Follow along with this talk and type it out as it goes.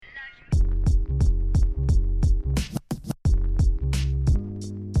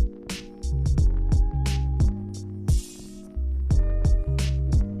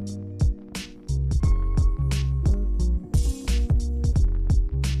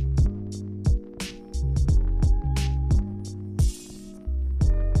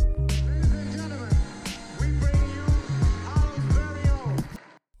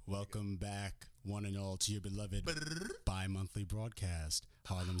broadcast,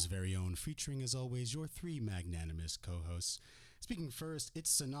 Harlem's very own, featuring as always your three magnanimous co-hosts. Speaking first,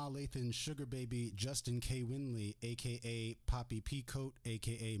 it's Sanaa Lathan, Sugar Baby, Justin K. Winley, aka Poppy Peacoat,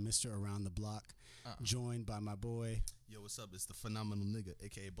 aka Mr. Around the Block, joined by my boy. Yo, what's up? It's the phenomenal nigga,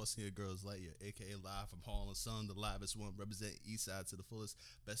 aka Busting Your Girls Lightyear, aka live from Harlem Sun, the livest one, represent East Side to the fullest.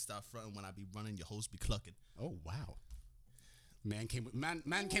 Best stop frontin' when I be running, your host be clucking. Oh wow, man came with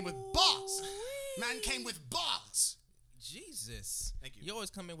balls. Man came with balls. Jesus, thank you. You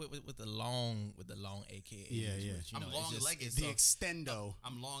always come in with the long AKA. Yeah. Which, I'm long-legged. The extendo.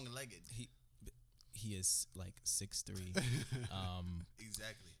 I'm long-legged. He is like 6'3".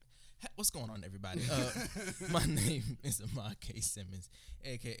 Exactly. What's going on, everybody? My name is Ahmad K. Simmons,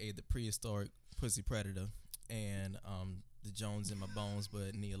 aka the prehistoric pussy predator, and the Jones in my bones,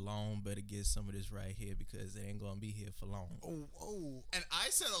 but Nia Long better get some of this right here because it ain't gonna be here for long. Oh. And I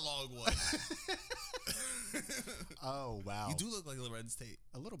said a long one. Oh wow. You do look like Lorenz Tate.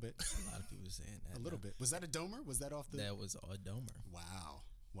 A little bit. A lot of people saying that. A little bit. Was that a domer? Was that off the? That was a domer.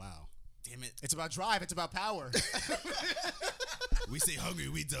 Wow. Damn it. It's about drive. It's about power. We say hungry,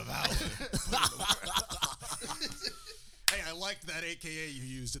 we devour. Hey, I liked that AKA you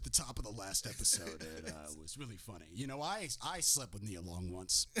used at the top of the last episode. It was really funny. You know, I slept with Nia Long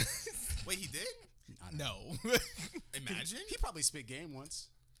once. Wait, he did? No. Imagine. He probably spit game once.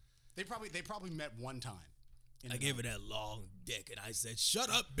 They probably met one time. I gave her that long dick and I said, "Shut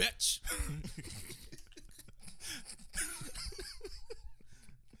up, bitch."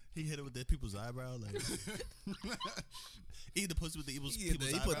 He hit it with the people's eyebrow, like eat the pussy with the people's He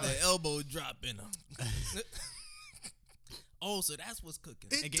eyebrow. put the elbow drop in her. Oh, so that's what's cooking.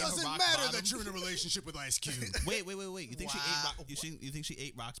 It doesn't matter bottom. that you're in a relationship with Ice Cube. Wait. You think Wow. you think she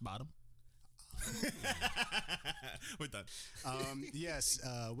ate Rock's bottom? We're done. Yes,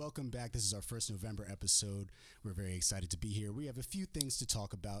 welcome back. This is our first November episode. We're very excited to be here. We have a few things to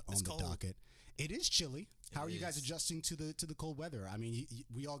talk about on the docket. It is chilly. How are you guys adjusting to the cold weather? I mean,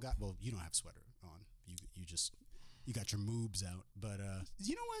 we all got. Well, you don't have a sweater on. You got your moobs out. But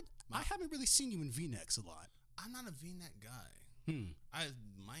you know what? I haven't really seen you in V-necks a lot. I'm not a V-neck guy. I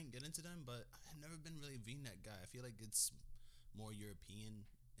might get into them, but I've never been really a V-neck guy. I feel like it's more European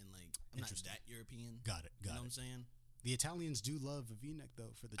and like I'm not that European. Got it. You know what I'm saying? The Italians do love a V-neck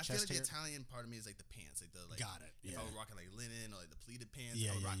though for the I chest feel like hair. the Italian part of me is like the pants, like the like. Got it. If Yeah. I were rocking like linen or like the pleated pants,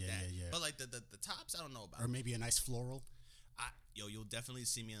 Yeah, I would rock that. yeah. But like the tops, I don't know about. Or maybe a nice floral. You'll definitely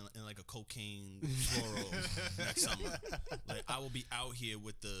see me in like a cocaine floral next summer. Like I will be out here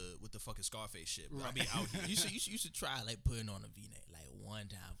with the fucking Scarface shit. Bro. I'll be out here. You should try like putting on a V-neck like one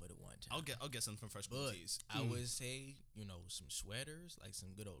time for the one time. I'll get some from Fresh But Tees. I would say, some sweaters, like some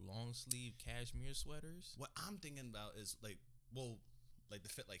good old long sleeve cashmere sweaters. What I'm thinking about is like the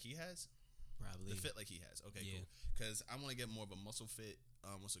fit like he has. Probably. The fit like he has. Okay, Yeah. cool. Because I want to get more of a muscle fit.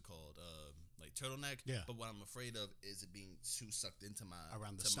 What's it called? Like turtleneck. Yeah. But what I'm afraid of is it being too sucked into my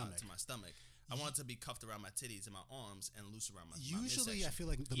stomach. to my stomach. I want it to be cuffed around my titties and my arms and loose around my Usually, my I feel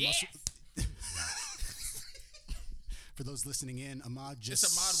like the muscle. For those listening in, Ahmad just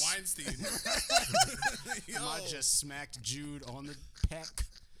It's Ahmad Weinstein. Ahmad just smacked Jude on the peck.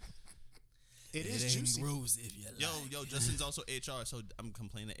 It is ain't juicy. grooves if you like. Yo, Justin's also HR, so I'm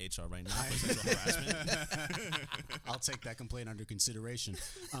complaining to HR right now for sexual harassment. I'll take that complaint under consideration.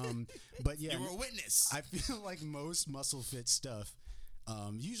 But yeah, You were a witness. I feel like most muscle fit stuff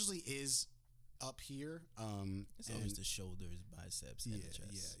usually is up here. It's always the shoulders, biceps, and the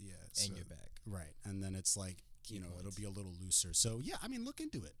chest. Yeah. And So- your back. Right, and then it's like Key it'll points. be a little looser. So yeah, I mean, look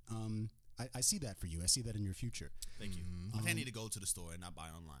into it. I see that for you. I see that in your future. Thank you. I need to go to the store and not buy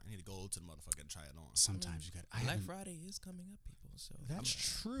online. I need to go to the motherfucker and try it on. Sometimes you got. Black Friday is coming up, people. So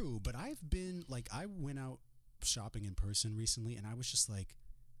That's true, but I've been like I went out shopping in person recently, and I was just like,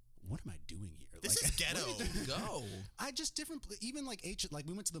 "What am I doing here?" This like, is ghetto. go. I just even like like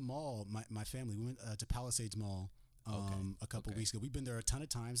we went to the mall. My family we went to Palisades Mall a couple weeks ago. We've been there a ton of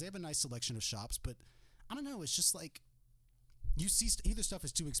times. They have a nice selection of shops, but I don't know. It's just like you see either stuff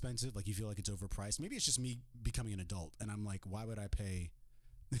is too expensive, like you feel like it's overpriced. Maybe it's just me becoming an adult, and I'm like, why would I pay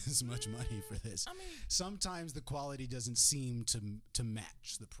this much money for this? I mean, sometimes the quality doesn't seem to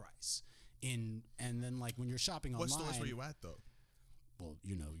match the price. And then like when you're shopping What online, stores were you at though? well,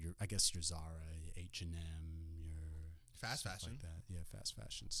 I guess your Zara, your H&M, your Fast stuff fashion. like that. Yeah, fast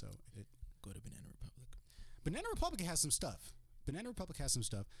fashion. So go to Banana Republic. Banana Republic has some stuff.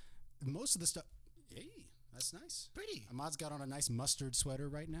 Most of the stuff. Hey, that's nice. Pretty. Ahmad's got on a nice mustard sweater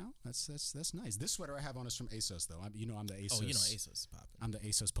right now. That's nice. This sweater I have on is from ASOS though. I'm the ASOS. Oh, ASOS is popping. I'm the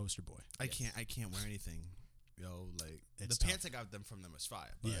ASOS poster boy. I can't wear anything. Yo, like It's the tough. pants I got them from them was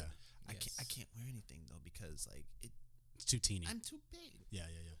fire. But Yeah. I can't wear anything though because like too teeny. I'm too big. Yeah.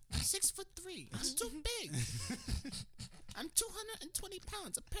 I'm 6'3". I'm too big. I'm 220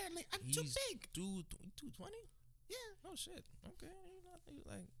 pounds. Apparently, I'm too big. 220? Yeah. Oh shit. Okay, you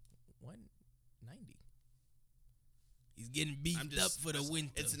like 190. He's getting beat up for the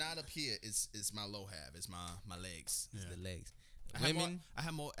winter. It's not up here. It's my low half. It's my legs. It's the legs. I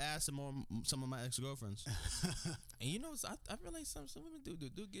have more ass than some of my ex-girlfriends. And you know, I feel like some women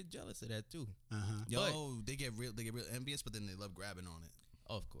do get jealous of that too. Yo, they get real envious, but then they love grabbing on it.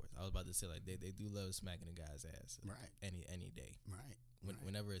 Oh, of course, I was about to say like they do love smacking a guy's ass. Right. Any day. Right.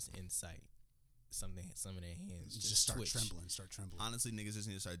 Whenever it's in sight, some of their hands just start twitch. trembling. Honestly, niggas just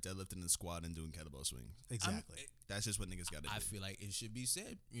need to start deadlifting the squat and doing kettlebell swings. Exactly. That's just what niggas got to do. I feel like it should be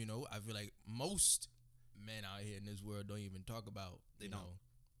said. You know, I feel like most men out here in this world don't even talk about. They don't,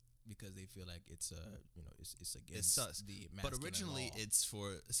 because they feel like it's it's against the masculine But originally, law. it's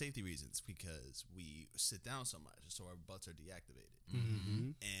for safety reasons, because we sit down so much, so our butts are deactivated,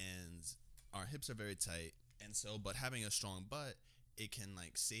 and our hips are very tight, and so. But having a strong butt, it can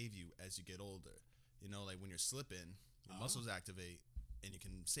like save you as you get older. You know, like when you're slipping, your muscles activate, and you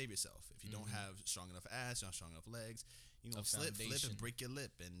can save yourself. If you don't have strong enough ass, not strong enough legs, you know, flip and break your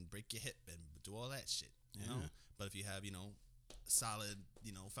lip and break your hip and do all that shit. You know, but if you have solid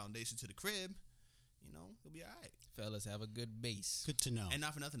foundation to the crib, you'll be all right. Fellas, have a good base. Good to know. And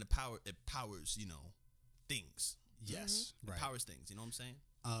not for nothing, it powers things. Yes, right. It powers things. You know what I'm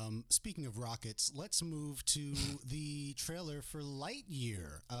saying? Speaking of rockets, let's move to the trailer for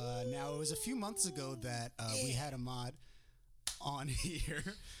Lightyear. Now, it was a few months ago that we had Ahmad on here.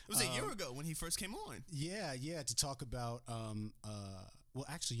 It was a year ago when he first came on. Yeah, to talk about. Well,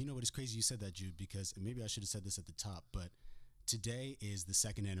 actually, you know what is crazy? You said that, Jude, because maybe I should have said this at the top, but today is the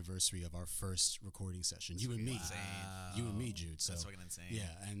second anniversary of our first recording session. You and me. You and me, Jude. So that's fucking insane. Yeah,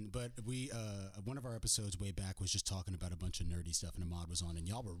 but we one of our episodes way back was just talking about a bunch of nerdy stuff, and Ahmad was on, and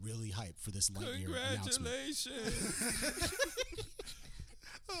y'all were really hyped for this Lightyear announcement. Congratulations!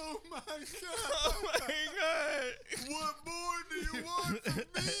 Oh my god! Oh my god! What more do you want from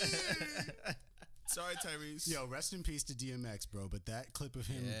me? Sorry, Tyrese. Yo, rest in peace to DMX, bro. But that clip of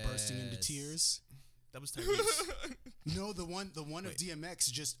him bursting into tears. That was Tyrese. No, the one of DMX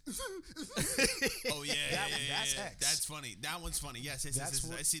just. Oh yeah, that's X. That's funny. That one's funny. Yes. I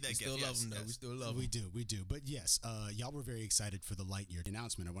see that. We still love him though. We still love him. We do. But yes, y'all were very excited for the Lightyear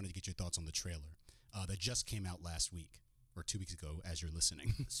announcement. I wanted to get your thoughts on the trailer that just came out last week or 2 weeks ago, as you're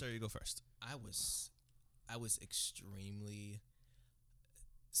listening. Sir, you go first. I was extremely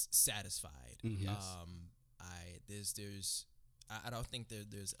satisfied. Yes. I don't think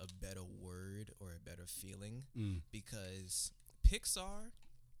there's a better word or a better feeling because Pixar,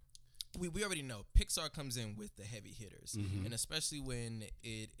 we already know Pixar comes in with the heavy hitters, and especially when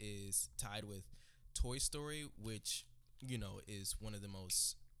it is tied with Toy Story, which is one of the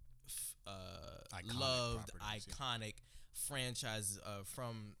most loved iconic franchises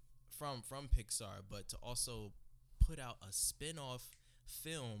from Pixar, but to also put out a spin-off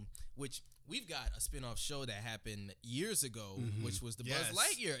film, which we've got a spin-off show that happened years ago, which was the Buzz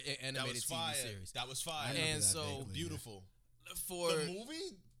Lightyear animated TV series. That was fire. And so vaguely, beautiful. For the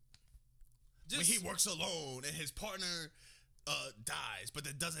movie, when he works alone and his partner dies, but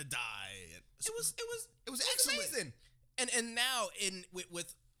then doesn't die. It was excellent. amazing. And now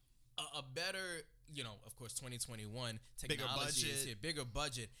with a better, of course, 2021 technology is here, bigger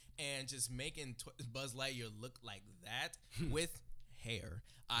budget, and just making Buzz Lightyear look like that with hair.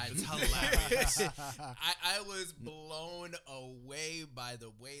 It's hilarious. I was blown away by the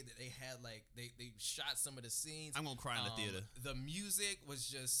way that they had they shot some of the scenes. I'm gonna cry in the theater. The music was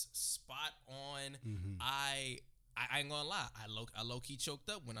just spot on. I ain't gonna lie. I low key choked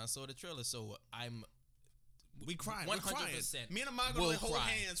up when I saw the trailer. So we crying. 100%. Me and Ahmad gonna hold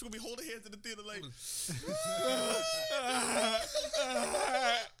hands. We're gonna be holding hands in the theater like.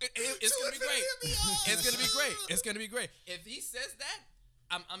 It's gonna be great. It's gonna be great. If he says that,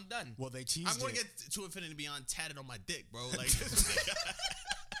 I'm done. Well, they teased I'm gonna it. get To Infinity and Beyond tatted on my dick, bro. Like.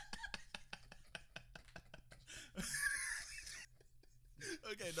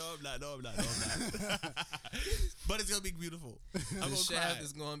 Okay, no, I'm not. But it's gonna be beautiful. I'm gonna the cry. shaft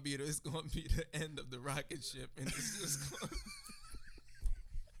is gonna be the end of the rocket ship, and it's just gonna.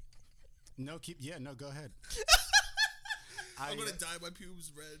 No, go ahead. I'm gonna dye my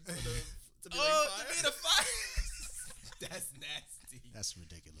pubes red to be the fire. That's nasty. That's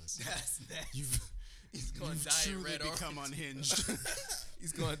ridiculous. That's nasty. You've He's gonna dye truly red become orange. unhinged.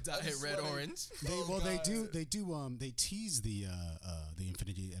 He's going to dye it red orange. They tease the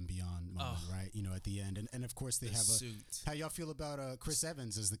Infinity and Beyond moment, right? You know, at the end, and of course they have suit. How y'all feel about Chris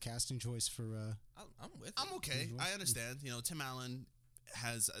Evans as the casting choice for? I'm with it. I'm okay. I understand. You know, Tim Allen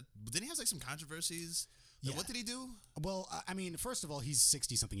didn't he have like some controversies? Like, what did he do? Well, I mean, first of all, he's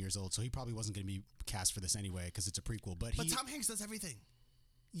 60-something years old, so he probably wasn't going to be cast for this anyway because it's a prequel. But Tom Hanks does everything.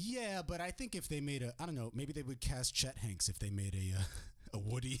 Yeah, but I think if they made I don't know, maybe they would cast Chet Hanks if they made a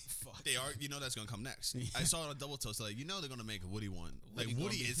Woody. They are, you know, that's gonna come next. I saw it on Double Toast. Like, you know, they're gonna make a Woody one. Like,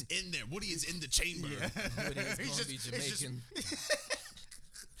 Woody is in there. Woody is in the chamber. Yeah. Woody is gonna be Jamaican.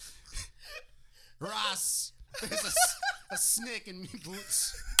 Ross, there's a snake in me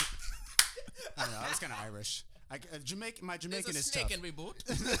boots. I don't know. I was kind of Irish. My Jamaican is tough. In me boot.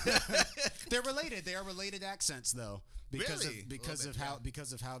 They're related. They are related accents, though, because of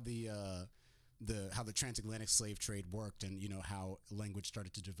how the transatlantic slave trade worked, and you know how language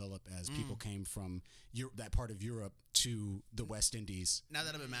started to develop as people came from that part of Europe to the West Indies. Now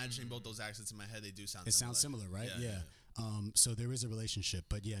that I'm imagining both those accents in my head, they do sound. It sounds similar, right? Yeah. So there is a relationship,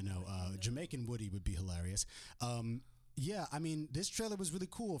 but Jamaican Woody would be hilarious. Yeah, I mean, this trailer was really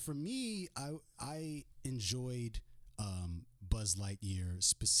cool. For me, I enjoyed Buzz Lightyear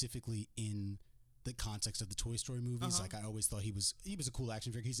specifically in the context of the Toy Story movies. Like, I always thought he was a cool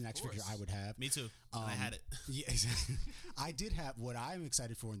action figure. He's an action figure I would have. Me too. I had it. Yeah, exactly. I did have what I'm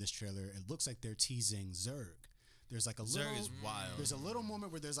excited for in this trailer. It looks like they're teasing Zurg. There's like a little. Zurg is wild. There's a little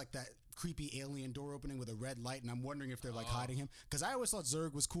moment where there's like that creepy alien door opening with a red light, and I'm wondering if they're like hiding him, because I always thought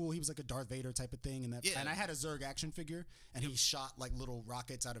Zurg was cool. He was like a Darth Vader type of thing, and and I had a Zurg action figure, and he shot like little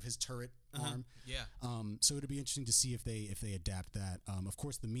rockets out of his turret arm. Yeah. So it'll be interesting to see if they adapt that. Of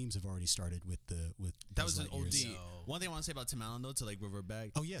course, the memes have already started with that was an Lightyear's. OD. One thing I want to say about Tim Allen, though, to like revert back,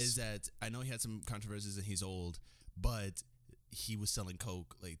 is that I know he had some controversies and he's old, but he was selling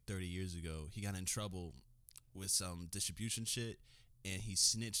coke like 30 years ago. He got in trouble with some distribution shit, and he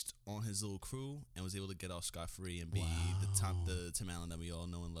snitched on his little crew and was able to get off scot-free and be the Tim Allen that we all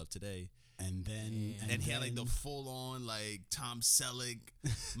know and love today. And then he had like the full-on like Tom Selleck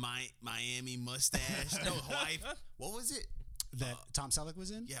Miami mustache. No, Hawaii. What was it that Tom Selleck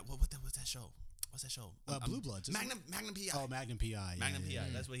was in? Yeah. What was that show? What's that show? Blue Bloods. Magnum PI. Oh, Magnum PI. Magnum PI.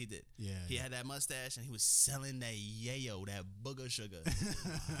 That's what he did. Yeah. He had that mustache and he was selling that yayo, that booger sugar.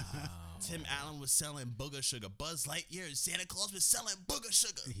 Wow. Tim Allen was selling booger sugar. Buzz Lightyear and Santa Claus was selling booger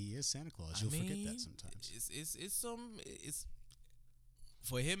sugar. He is Santa Claus. You'll forget that sometimes. It's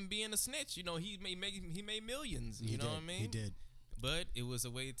for him being a snitch. You know, he made millions. You know what I mean? He did. But it was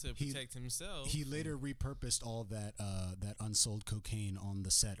a way to protect himself. He later repurposed all that unsold cocaine on the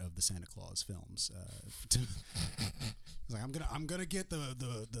set of the Santa Claus films. He's like, I'm gonna get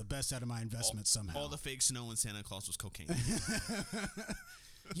the best out of my investment somehow. All the fake snow in Santa Claus was cocaine.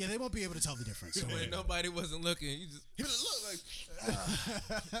 Yeah, they won't be able to tell the difference. When nobody wasn't looking, he was like,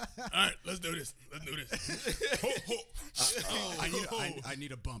 all right, let's do this. I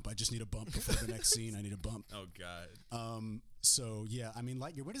need a bump. I just need a bump before the next scene. I need a bump. Oh God. So yeah, I mean,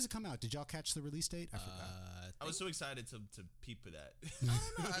 Lightyear. When does it come out? Did y'all catch the release date? I forgot. I was so excited to peep for that. I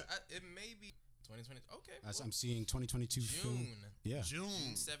don't know. It may be 2020. Okay. Cool. I'm seeing 2022 June. film. Yeah.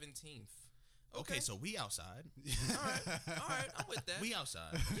 June 17th. Okay, so we outside. All right, I'm with that. We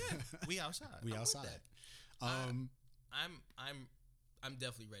outside. Yeah, we outside. We outside. I'm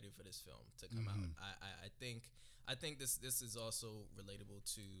definitely ready for this film to come out. I think this is also relatable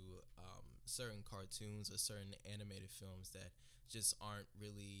to certain cartoons or certain animated films that just aren't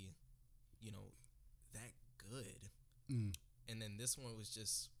really, that good. And then this one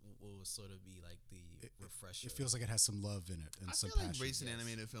will sort of be like the refresher. It feels like it has some love in it and I some feel like passion. recent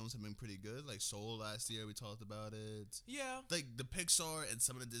animated films have been pretty good. Like Soul last year, we talked about it. Yeah. Like the Pixar and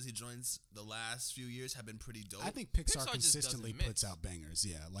some of the Disney joints the last few years have been pretty dope. I think Pixar consistently puts out bangers.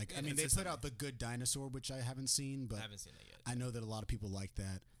 Yeah. Like, I mean, they put out The Good Dinosaur, which I haven't seen, but I haven't seen that yet. I know that a lot of people like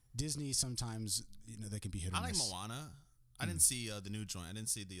that. Disney sometimes, they can be hit or miss. I like Moana. I didn't see the new joint. I didn't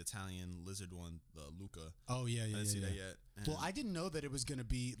see the Italian lizard one, Luca. Oh, yeah. I didn't see that yet. Well, I didn't know that it was going to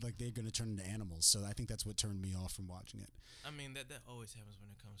be, like, they're going to turn into animals, so I think that's what turned me off from watching it. I mean, that always happens when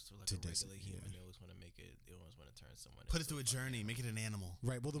it comes to, like, a regular human. They always want to make it, they always want to turn someone Put it through a journey, make it an animal.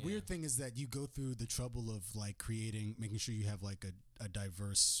 Right. Well, the weird thing is that you go through the trouble of, like, making sure you have, like, a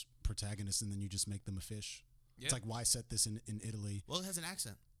diverse protagonist, and then you just make them a fish. Yeah. It's like, why set this in Italy? Well, it has an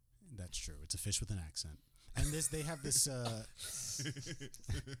accent. That's true. It's a fish with an accent. And they have this.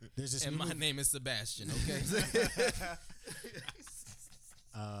 There's this. And my name is Sebastian. Okay.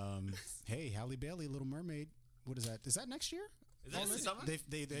 Hey, Halle Bailey, Little Mermaid. What is that? Is that next year? Is that in the summer?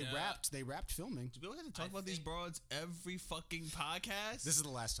 They wrapped filming. Do we have to talk about these broads every fucking podcast? This is the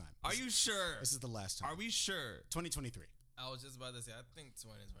last time. Are you sure? This is the last time. Are we sure? 2023. I was just about to say, I think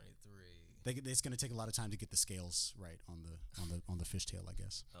 2023. It's going to take a lot of time to get the scales right on the fishtail, I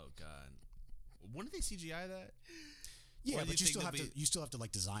guess. Oh God, when did they CGI that? Yeah, but you still have to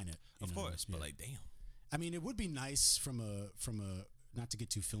like design it. Of course, but like, damn. I mean, it would be nice from a not to get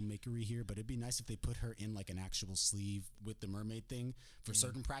too filmmakery here, but it'd be nice if they put her in like an actual sleeve with the mermaid thing for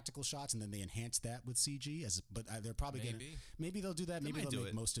certain practical shots, and then they enhance that with CG. But they're probably maybe they'll do that. Maybe they'll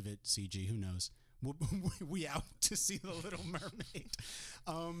make most of it CG. Who knows? We out to see the Little Mermaid.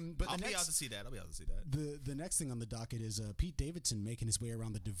 But I'll be out to see that. The next thing on the docket is Pete Davidson making his way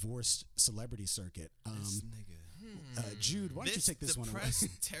around the divorced celebrity circuit. This nigga. Jude, why don't you take this one away?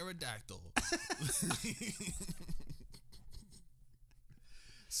 Pterodactyl.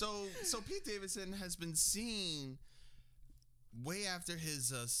 So Pete Davidson has been seen way after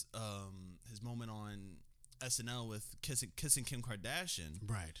his moment on SNL with kissing Kim Kardashian.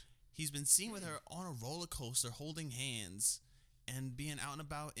 Right. He's been seen with her on a roller coaster, holding hands, and being out and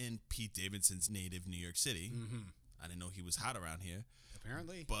about in Pete Davidson's native New York City. Mm-hmm. I didn't know he was hot around here.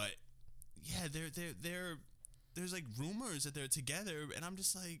 Apparently. But yeah, there's like rumors that they're together, and I'm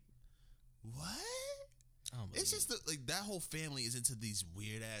just like, what? It's just like that whole family is into these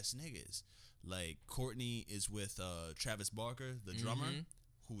weird ass niggas. Like Courtney is with Travis Barker, the drummer,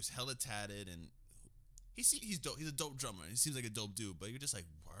 who's hella tatted, and he's dope. He's a dope drummer. He seems like a dope dude, but you're just like,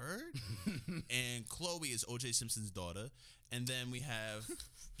 word? And Chloe is O.J. Simpson's daughter, and then we have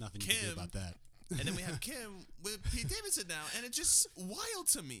nothing Kim, you can do about that. And then we have Kim with Pete Davidson now, and it's just wild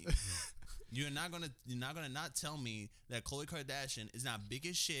to me. You're not gonna not tell me that Khloe Kardashian is not big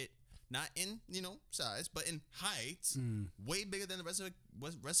as shit. Not in, size, but in height, way bigger than the rest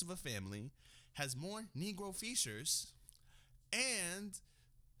of her family, has more Negro features, and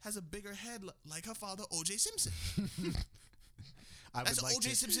has a bigger head like her father, O.J. Simpson. That's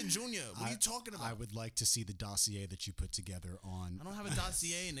O.J. Simpson Jr. What are you talking about? I would like to see the dossier that you put together on. I don't have a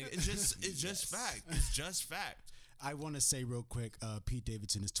dossier, nigga. It's just fact. It's just fact. I want to say real quick, Pete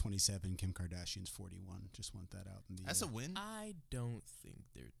Davidson is 27, Kim Kardashian's 41. Just want that out. That's a win. I don't think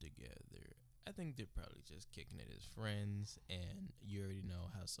they're together. I think they're probably just kicking it as friends, and you already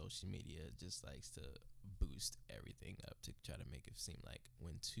know how social media just likes to boost everything up to try to make it seem like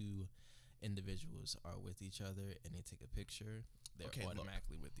when two individuals are with each other and they take a picture, they're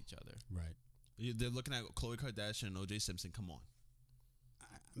automatically with each other. Right. They're looking at Khloe Kardashian and O.J. Simpson. Come on.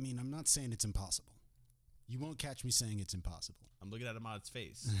 I mean, I'm not saying it's impossible. You won't catch me saying it's impossible. I'm looking at Ahmad's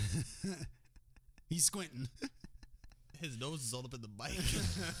face. He's squinting. His nose is all up in the mic.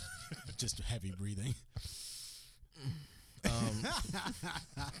 Just heavy breathing. Hey,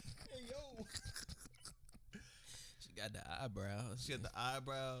 yo. She got the eyebrows. She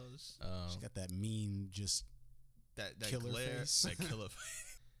got that mean, just that killer glare, face. that killer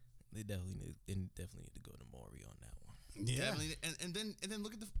face. They definitely need to go to Maury on that one. Yeah. Definitely. And then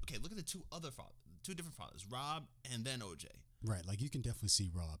look at the two different fathers, Rob and then OJ. Right, like you can definitely see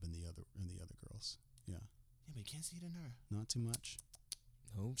Rob in the other girls. Yeah. Yeah, but you can't see it in her. Not too much.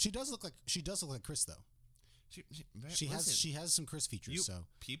 No. She does look like Chris though. She has some Chris features. So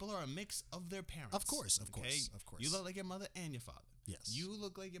people are a mix of their parents. Of course. You look like your mother and your father. Yes. You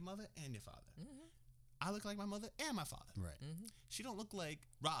look like your mother and your father. Mm-hmm. I look like my mother and my father. Right. Mm-hmm. She don't look like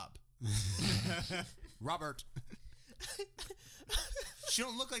Rob. Robert. She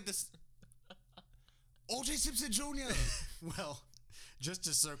don't look like this. O.J. Simpson Jr. Well, just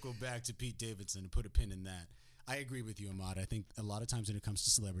to circle back to Pete Davidson and put a pin in that, I agree with you, Ahmad. I think a lot of times when it comes to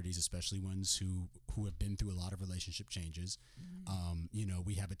celebrities, especially ones who have been through a lot of relationship changes,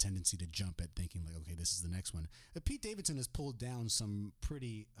 we have a tendency to jump at thinking like, okay, this is the next one. But Pete Davidson has pulled down some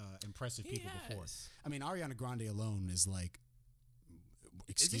pretty impressive people before. I mean, Ariana Grande alone is like,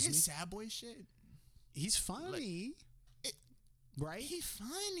 excuse me? Is it sad boy shit? He's funny. Right? He's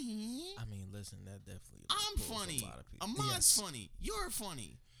funny. I mean, listen, that definitely. I'm funny. Ahmad's funny. You're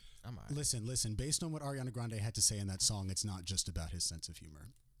funny. I'm all right. Listen. Based on what Ariana Grande had to say in that song, it's not just about his sense of humor.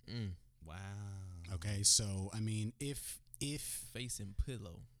 Wow. Okay, so I mean, if face and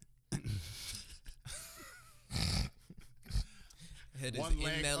pillow. Head is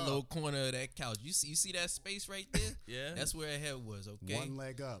in that little corner of that couch. You see that space right there? Yeah. That's where her head was. Okay. One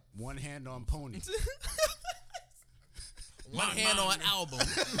leg up, one hand on pony. One hand on album.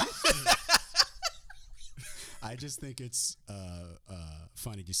 I just think it's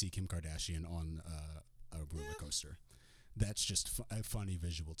funny to see Kim Kardashian on a roller coaster. that's just a funny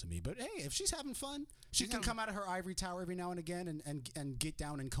visual to me. But hey, if she's having fun, she can come out of her ivory tower every now and again and get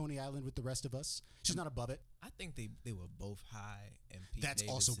down in Coney Island with the rest of us. She's not above it. I think they were both high, and Pete That's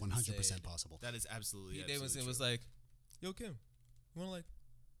Davidson also 100% said, possible. That is absolutely. Pete absolutely Davidson true. was like, "Yo, Kim, you wanna like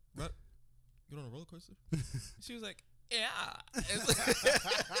get on a roller coaster?" She was like, "Yeah."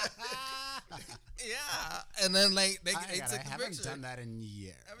 Yeah, and then like they took I the haven't picture. done that in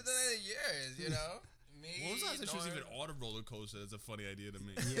years. I haven't done that in years, you know. Me, When was the last time she was Norm- even on a roller coaster? That's a funny idea to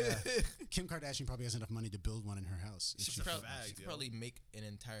me. Yeah, Kim Kardashian probably has enough money to build one in her house. if She she could felt probably, like fact, she could yo. probably make an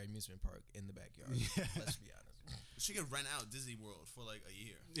entire amusement park in the backyard. Yeah. Let's be honest. She could rent out Disney World for like a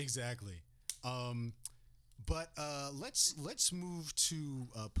year. Exactly. But let's move to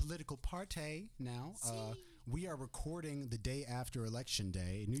political party now. We are recording the day after Election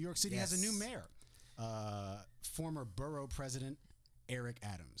Day. New York City has a new Yes. mayor, former borough president Eric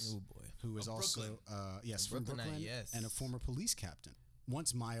Adams, Oh boy. who is Of also Brooklyn. yes From from Brooklynite, Brooklyn, yes. and a former police captain.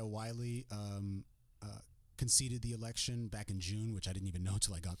 Once Maya Wiley conceded the election back in June, which I didn't even know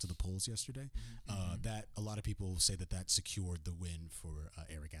until I got to the polls yesterday. That a lot of people say that secured the win for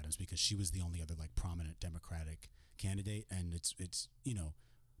Eric Adams because she was the only other like prominent Democratic candidate, and it's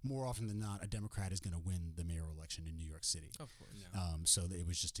more often than not a Democrat is going to win the mayoral election in New York City. Of course. So it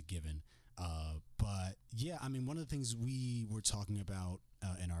was just a given. But yeah, I mean, one of the things we were talking about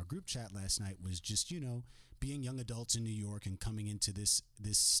in our group chat last night was just being young adults in New York and coming into this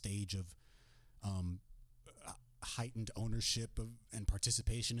stage of heightened ownership of and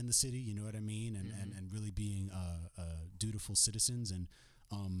participation in the city. You know what I mean? And really being dutiful citizens and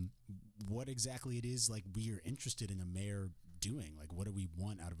what exactly it is like we are interested in a mayor doing. Like, what do we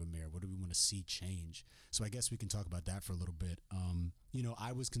want out of a mayor? What do we want to see change? So I guess we can talk about that for a little bit.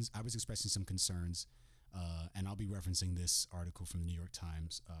 I was expressing some concerns, and I'll be referencing this article from the New York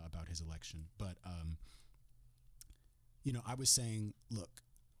Times about his election. But I was saying, look,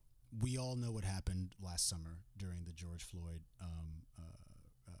 we all know what happened last summer during the George Floyd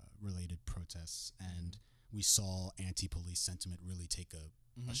related protests, and we saw anti-police sentiment really take a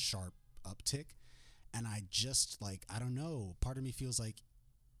sharp uptick. And I just I don't know. Part of me feels like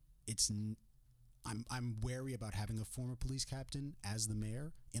I'm wary about having a former police captain as the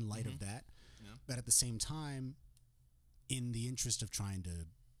mayor in light of that. Yeah. But at the same time, in the interest of trying to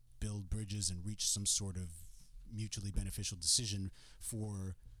build bridges and reach some sort of mutually beneficial decision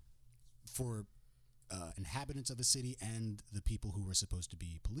for inhabitants of a city and the people who were supposed to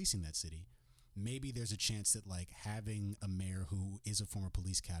be policing that city, maybe there's a chance that having a mayor who is a former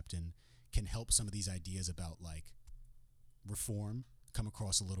police captain can help some of these ideas about reform come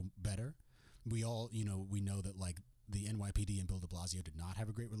across a little better. We all, we know that the NYPD and Bill de Blasio did not have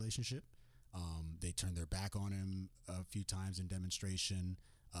a great relationship. They turned their back on him a few times in demonstration.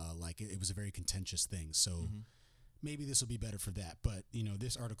 It was a very contentious thing. So maybe this will be better for that. But,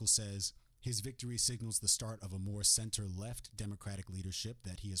 this article says his victory signals the start of a more center-left Democratic leadership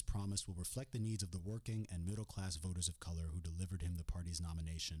that he has promised will reflect the needs of the working and middle-class voters of color who delivered him the party's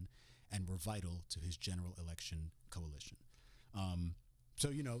nomination and were vital to his general election coalition.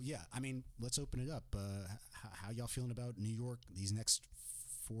 I mean, let's open it up. How y'all feeling about New York these next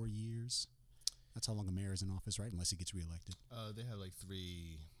 4 years? That's how long a mayor is in office, right? Unless he gets reelected. They have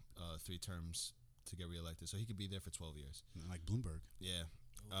three terms to get reelected, so he could be there for 12 years. Like Bloomberg. Yeah.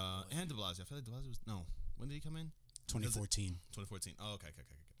 And de Blasio. I feel like de Blasio was when did he come in? 2014. 2014. Oh, okay.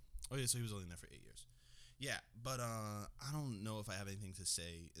 Oh yeah, so he was only in there for 8 years. Yeah, but I don't know if I have anything to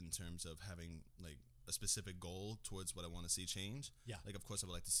say in terms of having a specific goal towards what I want to see change. Yeah. Of course, I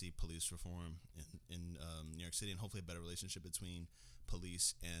would like to see police reform in New York City and hopefully a better relationship between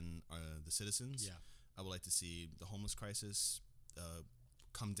police and the citizens. Yeah. I would like to see the homeless crisis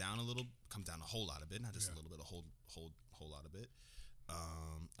come down a whole lot of it, not just a little bit, a whole lot of it.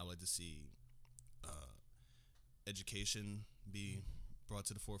 I would like to see education be brought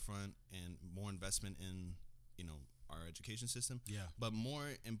to the forefront and more investment in our education system. Yeah. But more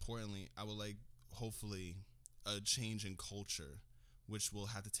importantly, I would like hopefully a change in culture, which will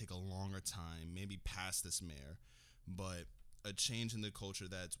have to take a longer time, maybe past this mayor, but a change in the culture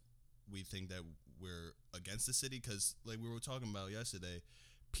that we think that we're against the city, because we were talking about yesterday,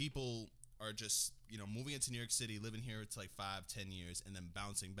 people are just moving into New York City, living here it's 5-10 years, and then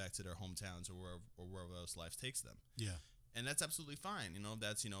bouncing back to their hometowns or wherever else life takes them. Yeah. And that's absolutely fine.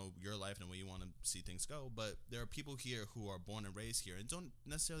 That's your life and the way you want to see things go. But there are people here who are born and raised here and don't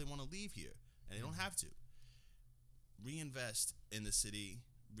necessarily want to leave here, and they don't have to. Reinvest in the city,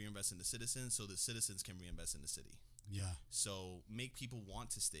 reinvest in the citizens, so the citizens can reinvest in the city. Yeah. So make people want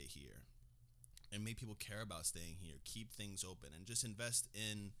to stay here and make people care about staying here. Keep things open and just invest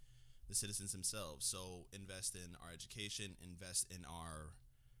in the citizens themselves. So invest in our education, invest in our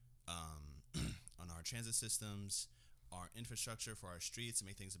on our transit systems, our infrastructure for our streets to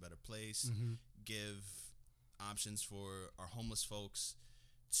make things a better place. Give options for our homeless folks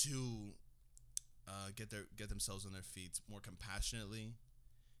to get themselves on their feet more compassionately,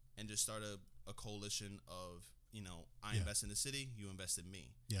 and just start a coalition of, I invest in the city, you invest in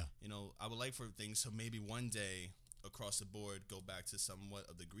me. Yeah. I would like for things to maybe one day across the board go back to somewhat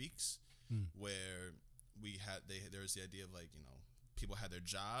of the Greeks, where there's the idea of like, people had their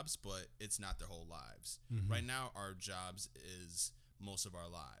jobs, but it's not their whole lives. Right now, our jobs is most of our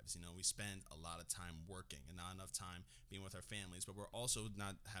lives. We spend a lot of time working and not enough time being with our families, but we're also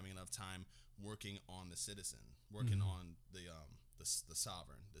not having enough time working on the citizen, working on the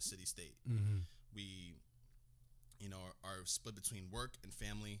sovereign, the city state. We, are split between work and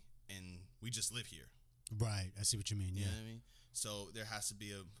family, and we just live here. Right. I see what you mean. You Yeah. know what I mean? So there has to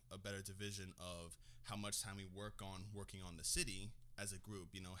be a better division of how much time we working on the city as a group,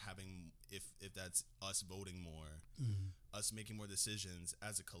 having, if that's us voting more, us making more decisions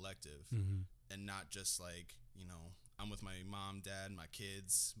as a collective, and not just like, I'm with my mom, dad, my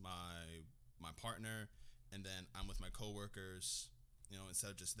kids, my partner, and then I'm with my coworkers,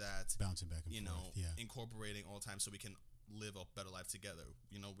 instead of just that, Bouncing back and forth. Yeah. incorporating all the time so we can live a better life together.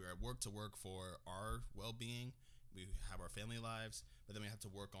 We're at work to work for our well-being. We have our family lives, but then we have to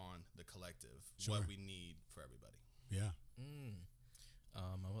work on the collective, Sure. what we need for everybody. Yeah.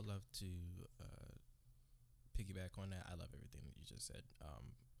 I would love to piggyback on that. I love everything that you just said.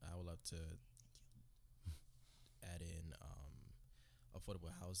 I would love to add in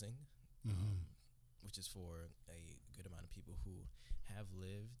affordable housing, which is for a good amount of people who have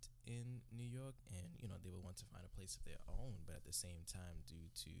lived in New York, and they would want to find a place of their own, but at the same time, due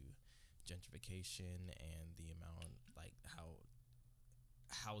to gentrification and the amount, like how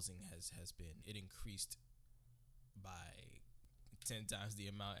housing has been, it increased by 10 times the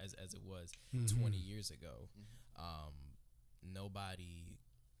amount as it was 20 years ago. Nobody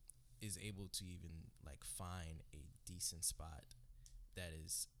is able to even like find a decent spot that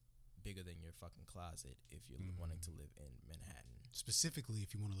is bigger than your fucking closet if you're wanting to live in Manhattan. Specifically,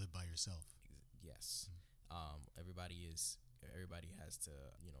 if you want to live by yourself. Yes. Everybody has to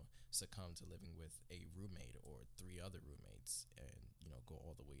succumb to living with a roommate or 3 other roommates, and go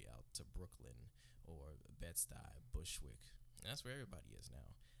all the way out to Brooklyn or Bed-Stuy, Bushwick. And that's where everybody is now.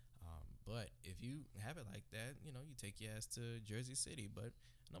 But if you have it like that, you take your ass to Jersey City, but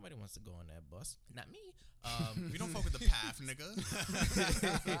nobody wants to go on that bus. Not me. We don't fuck with the path, nigga.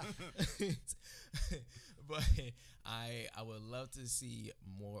 But I would love to see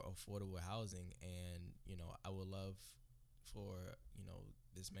more affordable housing, and I would love for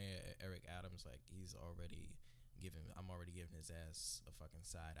this man Eric Adams, like I'm already giving his ass a fucking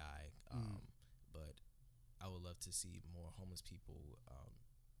side eye. But I would love to see more homeless people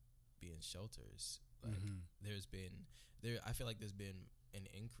be in shelters. Like I feel like there's been an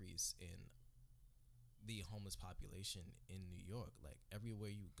increase in the homeless population in New York. Like everywhere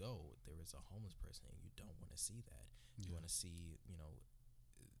you go, there is a homeless person, and you don't want to see that. You want to see,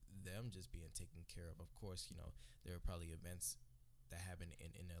 them just being taken care of. Of course, there are probably events that happen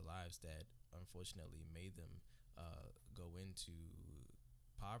in their lives that unfortunately made them go into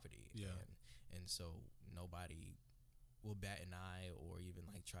poverty. And so nobody will bat an eye or even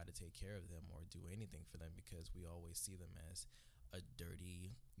like try to take care of them or do anything for them, because we always see them as a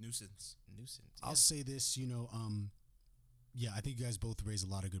dirty nuisance. I'll say this, I think you guys both raise a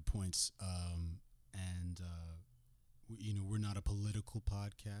lot of good points. And we're not a political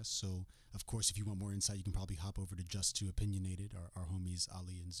podcast, so of course, if you want more insight, you can probably hop over to Just Too Opinionated, our homies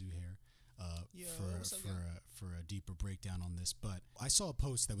Ali and Zuhair, for a deeper breakdown on this. But I saw a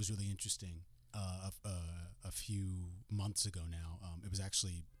post that was really interesting a few months ago now. It was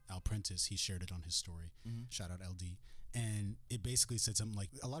actually Al Prentice. He shared it on his story. Shout out LD. And it basically said something like,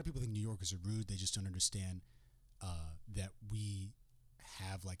 a lot of people think New Yorkers are rude. They just don't understand that we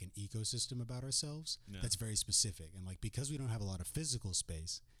have like an ecosystem about ourselves that's very specific. And like, because we don't have a lot of physical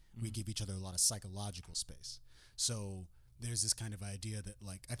space, we give each other a lot of psychological space. So there's this kind of idea that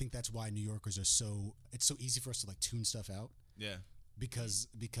like, I think that's why New Yorkers are it's so easy for us to like tune stuff out. Yeah. Because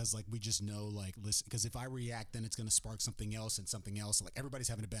like we just know, like, listen, because if I react, then it's going to spark something else and something else. Like everybody's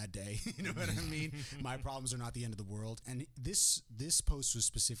having a bad day. You know what I mean? My problems are not the end of the world. And this post was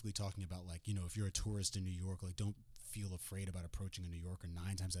specifically talking about like, if you're a tourist in New York, like don't feel afraid about approaching a New Yorker.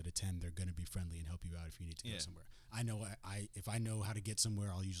 9 times out of 10, they're going to be friendly and help you out if you need to go somewhere. I know if I know how to get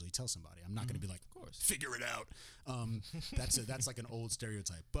somewhere, I'll usually tell somebody. I'm not going to be like, of course, figure it out. That's like an old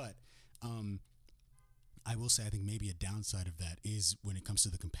stereotype. But I will say, I think maybe a downside of that is when it comes to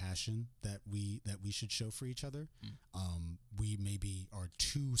the compassion that we should show for each other. We maybe are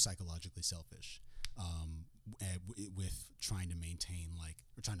too psychologically selfish with trying to maintain, like,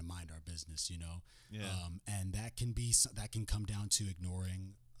 we're trying to mind our business, you know. And that can come down to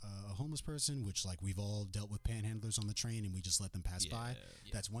ignoring a homeless person, which, like, we've all dealt with panhandlers on the train and we just let them pass by.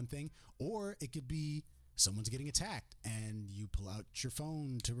 That's one thing. Or it could be someone's getting attacked and you pull out your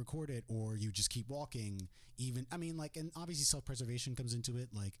phone to record it, or you just keep walking. Even, I mean, like, and obviously self-preservation comes into it,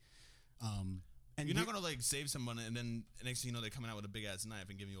 like, and you're not gonna, like, save someone and then next thing you know they're coming out with a big ass knife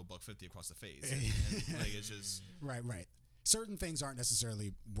and giving you $150 across the face. And, like, it's just right. Certain things aren't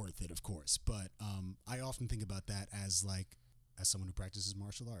necessarily worth it, of course, but I often think about that as, like, as someone who practices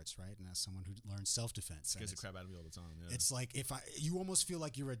martial arts, right, and as someone who learns self-defense. Scares the crap out of me all the time. Yeah. It's like you almost feel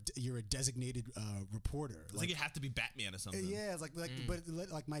like you're a designated reporter. It's like you have to be Batman or something. Yeah, it's but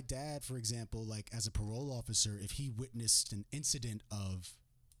like my dad, for example, like, as a parole officer, if he witnessed an incident of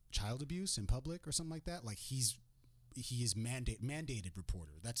child abuse in public or something like that, like, he is mandated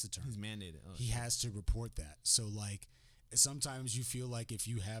reporter. That's the term. He's mandated. He has to report that. So, like, sometimes you feel like if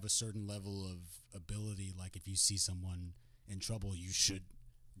you have a certain level of ability, like, if you see someone in trouble, you should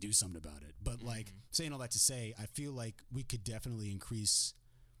do something about it. But like, saying all that to say, I feel like we could definitely increase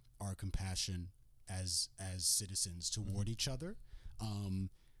our compassion as citizens toward each other.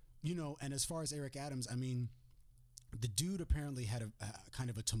 You know, and as far as Eric Adams, I mean, the dude apparently had a kind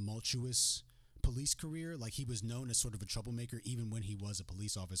of a tumultuous police career. Like, he was known as sort of a troublemaker even when he was a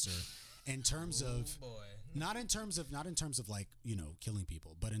police officer. In terms of not in terms of like, you know, killing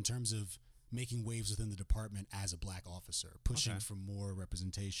people, but in terms of making waves within the department as a black officer, pushing for more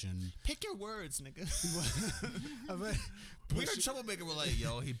representation. Pick your words, nigga. We heard troublemaker. We're like,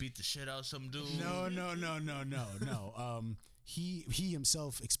 yo, he beat the shit out of some dude. No. He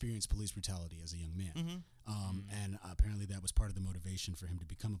himself experienced police brutality as a young man. And apparently that was part of the motivation for him to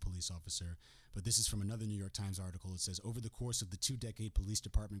become a police officer. But this is from another New York Times article. It says, over the course of the 2-decade police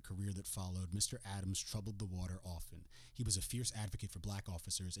department career that followed, Mr. Adams troubled the water often. He was a fierce advocate for black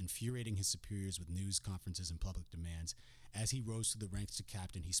officers, infuriating his superiors with news conferences and public demands. As he rose through the ranks to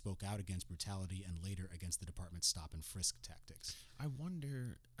captain, he spoke out against brutality and later against the department's stop and frisk tactics. I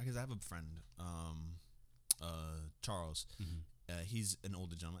wonder, because I have a friend, Charles. He's an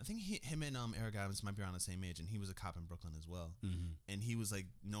older gentleman. I think him and Eric Adams might be around the same age, and he was a cop in Brooklyn as well. And he was, like,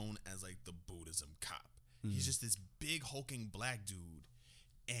 known as, like, the Buddhism cop. He's just this big hulking black dude,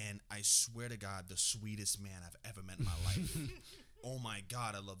 and I swear to God, the sweetest man I've ever met in my life. Oh my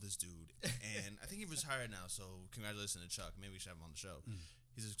God, I love this dude. And I think he retired now, so congratulations to Chuck. Maybe we should have him on the show.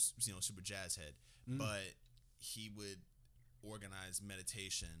 He's a super jazz head, but he would organize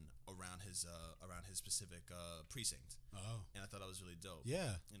meditation around his specific precinct. And I thought that was really dope.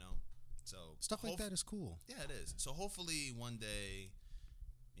 Yeah, you know, so stuff like that is cool. Yeah, it is. So hopefully one day,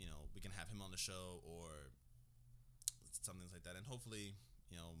 you know, we can have him on the show or something like that, and hopefully,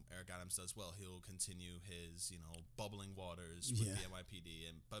 you know, Eric Adams does well. He'll continue his, you know, bubbling waters with the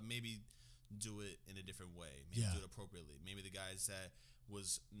NYPD, but maybe do it in a different way. Maybe do it appropriately. Maybe the guys that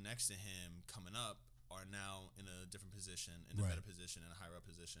was next to him coming up are now in a different position, in a better position, in a higher up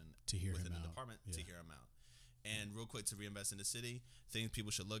position to hear within him the out. department to hear him out. And real quick, to reinvest in the city, things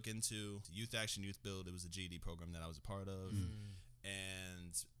people should look into: Youth Action, Youth Build. It was a GED program that I was a part of,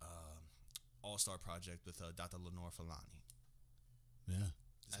 and All-Star Project with Dr. Lenore Falani. Yeah,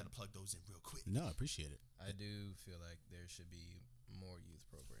 just had to plug those in real quick. No, I appreciate it. I do feel like there should be more youth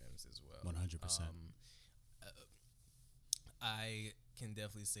programs as well. 100%. I can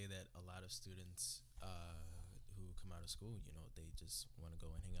definitely say that a lot of students who come out of school, you know, they just want to go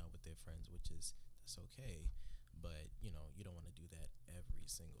and hang out with their friends, that's okay. But, you know, you don't want to do that every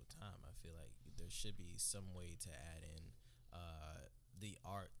single time. I feel like there should be some way to add in the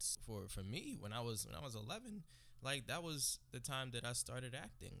arts. For me, when I was 11, like, that was the time that I started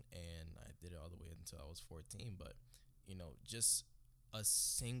acting, and I did it all the way until I was 14. But, you know, just a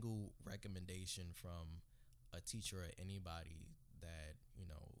single recommendation from a teacher or anybody that, you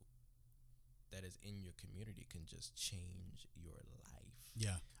know, that is in your community can just change your life.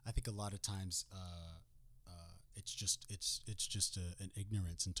 Yeah, I think a lot of times it's just an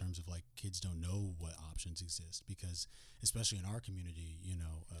ignorance in terms of, like, kids don't know what options exist, because especially in our community, you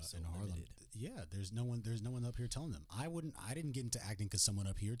know, in Harlem, there's no one up here telling them. I didn't get into acting because someone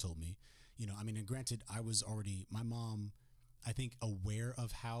up here told me, you know. I mean, and granted, I was already, my mom, I think, aware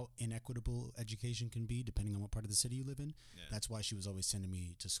of how inequitable education can be depending on what part of the city you live in. That's why she was always sending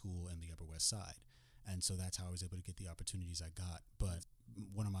me to school in the Upper West Side, and so that's how I was able to get the opportunities I got. But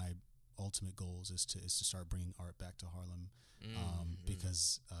one of my ultimate goals is to start bringing art back to Harlem,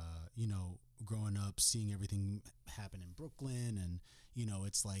 because you know, growing up, seeing everything happen in Brooklyn, and you know,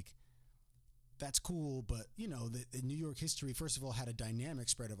 it's like, that's cool, but you know, the New York history, first of all, had a dynamic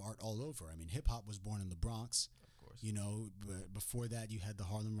spread of art all over. I mean, hip hop was born in the Bronx. You know, before that, you had the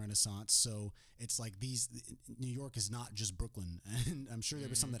Harlem Renaissance. So it's like New York is not just Brooklyn, and I'm sure there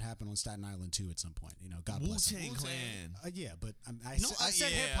was something that happened on Staten Island too at some point. You know, God bless Wu-Tang Clan. Yeah, but I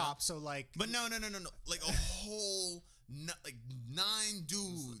said hip hop, so like, but no, like a whole like 9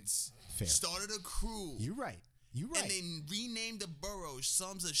 dudes started a crew. You're right. And they renamed the boroughs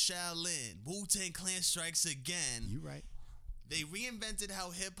Sons of Shaolin. Wu-Tang Clan strikes again. You're right. They reinvented how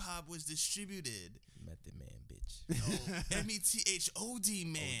hip hop was distributed. Method Man, bitch. No, METHOD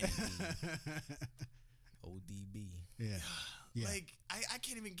man. ODB. Yeah. Like, I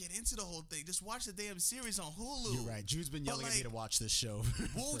can't even get into the whole thing. Just watch the damn series on Hulu. You're right. Jude's been yelling at me to watch this show.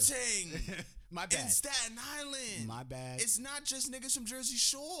 Wu-Tang. My bad. In Staten Island. My bad. It's not just niggas from Jersey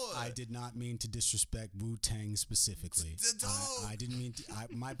Shore. I did not mean to disrespect Wu-Tang specifically. I didn't mean to.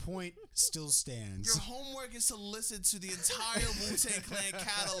 My point still stands. Your homework is to listen to the entire Wu-Tang Clan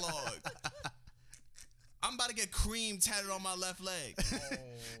catalog. I'm about to get cream tatted on my left leg.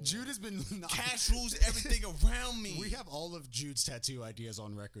 Jude has been Cash rules everything around me. We have all of Jude's tattoo ideas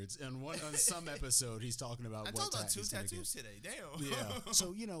on records, and on some episode he's talking about. I talked about 2 tattoos today. Damn. Yeah.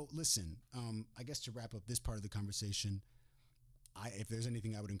 So listen. I guess to wrap up this part of the conversation, if there's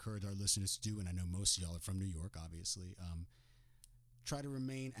anything I would encourage our listeners to do, and I know most of y'all are from New York, obviously. Try to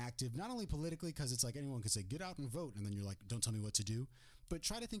remain active, not only politically, because it's like anyone could say, get out and vote, and then you're like, don't tell me what to do, but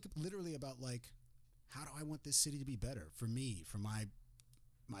try to think literally about like, how do I want this city to be better for me, for my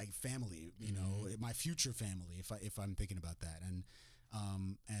family, you know, my future family, if I'm thinking about that,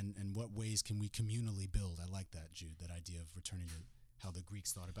 and what ways can we communally build? I like that, Jude, that idea of returning to how the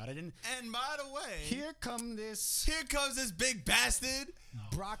Greeks thought about it. And by the way, here comes this big bastard,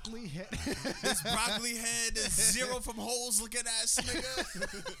 broccoli head, this broccoli head, this zero from holes looking ass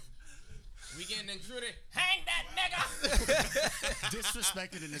nigga. We getting intruded. Hang that nigga!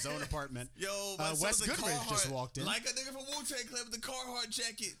 Disrespected in his own apartment. Yo, Wes Goodrich just walked in. Like a nigga from Wu-Tang Clan with the Carhartt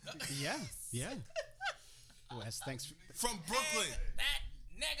jacket. Yeah. Wes, thanks. From Brooklyn. Hang that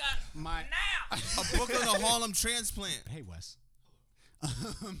nigga now! A Brooklyn to Harlem transplant. Hey, Wes.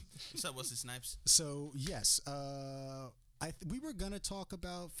 What's up, Wesley Snipes? So, yes, we were going to talk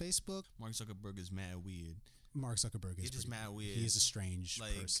about Facebook. Mark Zuckerberg is mad weird. Mark Zuckerberg is just mad weird. He is a strange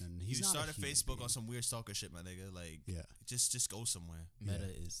person. He's started Facebook on some weird stalker shit, my nigga. Like, just go somewhere. Meta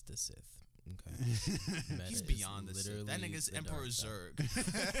is the Sith. Okay. He's beyond the Sith. That nigga's Emperor Zurg.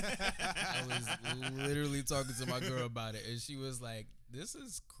 I was literally talking to my girl about it, and she was like, "This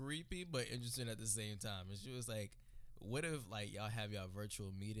is creepy, but interesting at the same time." And she was like, "What if like y'all have y'all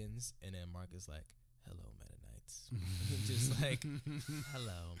virtual meetings, and then Mark is like, hello, Meta Knights,' just like,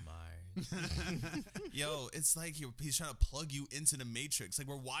 hello, Mars." Yo, it's like he's trying to plug you into the Matrix. Like,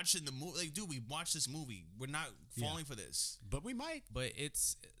 we're watching the movie. Like, dude, we watched this movie. We're not falling for this. But we might. But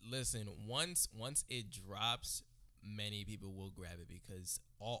listen, once it drops, many people will grab it because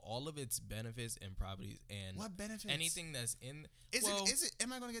all of its benefits and properties and what benefits? Anything that's in is it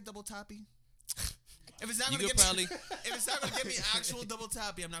am I gonna get double toppy? If it's not gonna give me actual double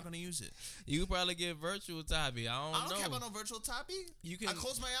toppy, I'm not gonna use it. You could probably get virtual toppy. I don't know. Care about no virtual toppy. I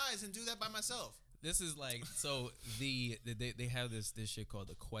close my eyes and do that by myself. This is like so they have this shit called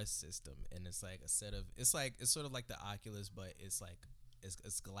the Quest system, and it's like a set of it's sort of like the Oculus, but it's like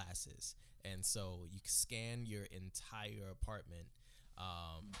it's glasses, and so you scan your entire apartment,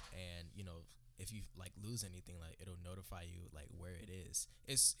 and you know. If you like lose anything, like it'll notify you like where it is.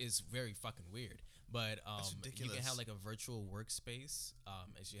 It's very fucking weird, but you can have like a virtual workspace.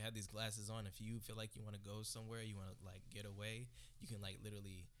 As you have these glasses on, if you feel like you want to go somewhere, you want to like get away, you can like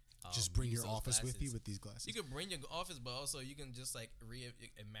literally just bring your office with you with these glasses. You can bring your office, but also you can just like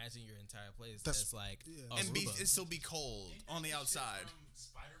imagine your entire place. That's like and it still be cold on the outside.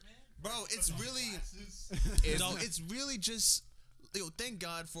 Spider-Man, bro. It's really it's really just. Yo, thank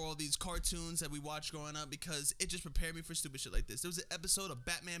God for all these cartoons that we watched growing up because it just prepared me for stupid shit like this. There was an episode of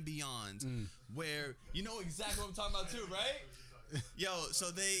Batman Beyond where you know exactly what I'm talking about too, right? Yo, so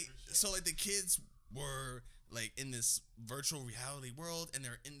like the kids were like in this virtual reality world and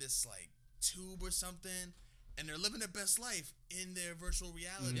they're in this like tube or something and they're living their best life in their virtual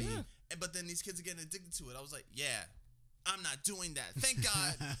reality. But then these kids are getting addicted to it. I was like, yeah. I'm not doing that. Thank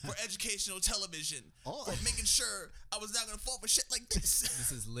God for educational television for making sure I was not going to fall for shit like this.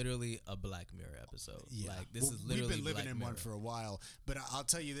 This is literally a Black Mirror episode. Yeah. Like this is literally we've been living Black in Mirror. one for a while, but I'll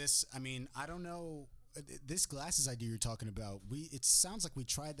tell you this. I mean, I don't know this glasses idea you're talking about, it sounds like we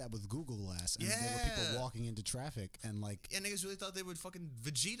tried that with Google Glass, and there were people walking into traffic and like, yeah, niggas really thought they would fucking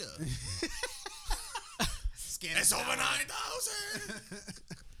Vegeta. It's over 9,000.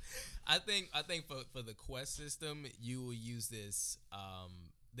 I think for the Quest system, you will use this.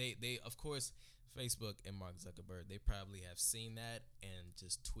 They of course, Facebook and Mark Zuckerberg, they probably have seen that and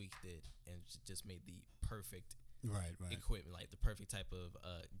just tweaked it and just made the perfect right equipment, like the perfect type of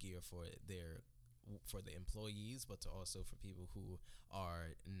gear for the employees, but also for people who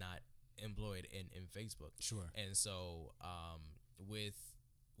are not employed in Facebook. Sure. And so with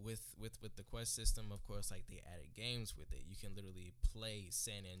the Quest system, of course, like they added games with it. You can literally play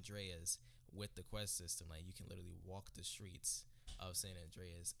San Andreas with the Quest system. Like you can literally walk the streets of San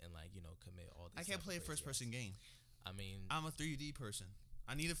Andreas and commit all these. I can't play a first person game. I mean, I'm a 3D person.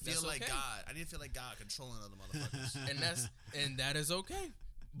 I need to feel like God. I need to feel like God controlling other motherfuckers. and that is okay.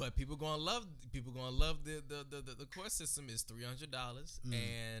 But people gonna love the Quest system is $300,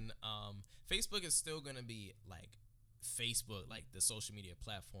 and Facebook is still gonna be like Facebook, like the social media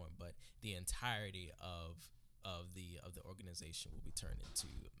platform, but the entirety of the organization will be turned into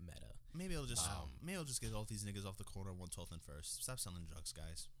Meta. Maybe it'll just get all these niggas off the corner 112th and First. Stop selling drugs,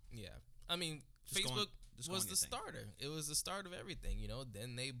 guys. Yeah, I mean, just Facebook was the starter. It was the start of everything,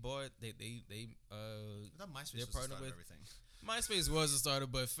 Then they bought they I thought MySpace was the start of everything. MySpace was a starter,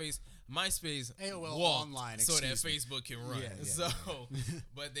 but MySpace AOL walked online, so that Facebook can run. Yeah.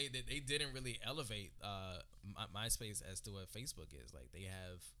 But they didn't really elevate MySpace as to what Facebook is. Like they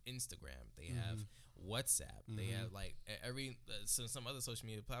have Instagram, they have WhatsApp, they have like some other social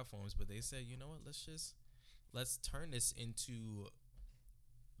media platforms. But they said, you know what? Let's turn this into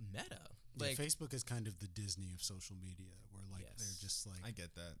Meta. Like Facebook is kind of the Disney of social media, where like they're just like I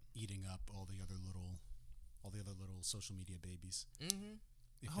get that eating up all the other little social media babies. Mm-hmm.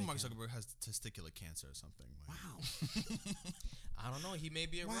 I hope Mark Zuckerberg has testicular cancer or something. Like. Wow. I don't know. He may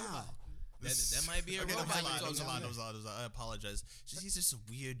be a robot. That might be a robot. I apologize. He's just a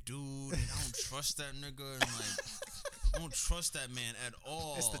weird dude, and I don't trust that nigga. And I don't trust that man at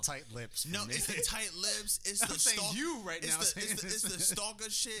all. It's the tight lips. No, it's the tight lips. It's the stalker. You right now. It's the stalker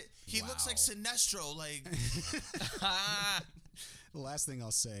shit. He looks like Sinestro. Like. The last thing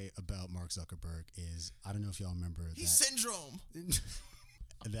I'll say about Mark Zuckerberg is, I don't know if y'all remember He's syndrome.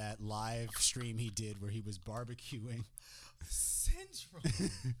 That live stream he did where he was barbecuing. Syndrome.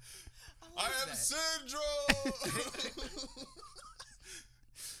 I am syndrome.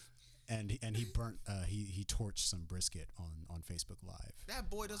 and he burnt he torched some brisket on Facebook Live. That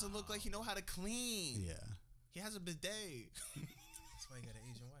boy doesn't look like he know how to clean. Yeah. He has a bidet. That's why he got an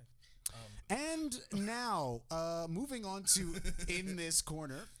Asian wife. And now, moving on to In This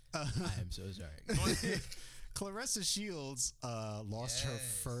Corner. I am so sorry. Claressa Shields lost her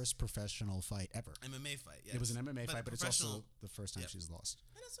first professional fight ever. MMA fight, yes. It was an MMA fight, but it's also the first time she's lost.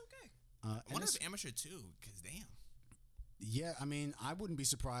 And that's okay. I wonder if amateur too, because damn. Yeah, I mean, I wouldn't be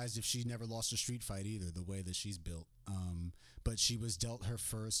surprised if she never lost a street fight either, the way that she's built. But she was dealt her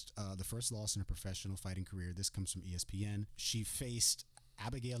the first loss in her professional fighting career. This comes from ESPN. She faced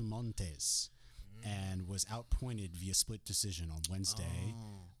Abigail Montes and was outpointed via split decision on Wednesday.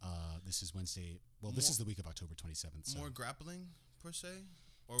 This is Wednesday. Well, this is the week of October 27th. So. More grappling, per se?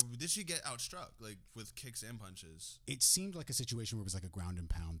 Or did she get outstruck, like, with kicks and punches? It seemed like a situation where it was like a ground and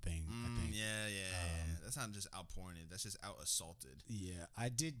pound thing, I think. Yeah. That's not just outpointed. That's just out-assaulted. Yeah, I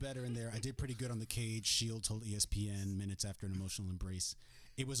did better in there. I did pretty good on the cage. Shield told ESPN minutes after an emotional embrace.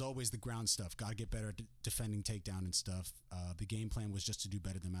 It was always the ground stuff. Got to get better at defending takedown and stuff. The game plan was just to do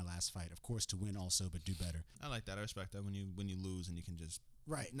better than my last fight. Of course, to win also, but do better. I like that. I respect that when you lose and you can just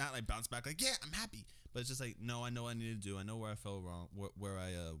not like bounce back like, yeah, I'm happy, but it's just like, no, I know what I need to do. I know where I fell wrong, where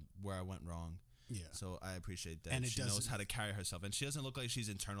I went wrong. Yeah. So I appreciate that. And she knows how to carry herself, and she doesn't look like she's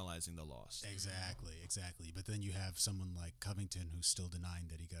internalizing the loss. Exactly. But then you have someone like Covington who's still denying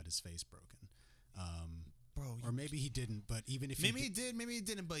that he got his face broken. Bro, or maybe he didn't, but even if maybe he did, maybe he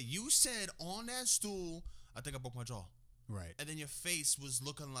didn't, but you said on that stool, I think I broke my jaw. Right. And then your face was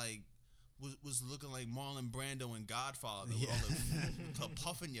looking like Marlon Brando in Godfather with all the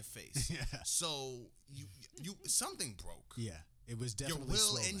puff in your face. Yeah. So you something broke. Yeah. It was definitely your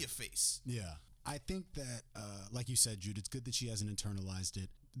will in your face. Yeah. I think that like you said, Jude, it's good that she hasn't internalized it.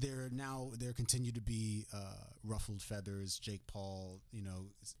 There continue to be ruffled feathers. Jake Paul,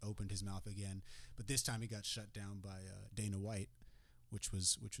 opened his mouth again, but this time he got shut down by Dana White, which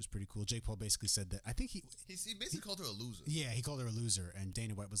was pretty cool. Jake Paul basically said that I think he basically called her a loser. Yeah, he called her a loser, and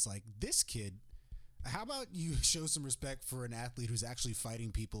Dana White was like, "This kid, how about you show some respect for an athlete who's actually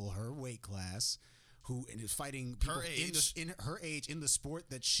fighting people her weight class, who is fighting people Her age. in her age in the sport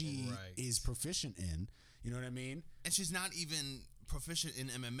that she is proficient in. You know what I mean? And she's not even proficient in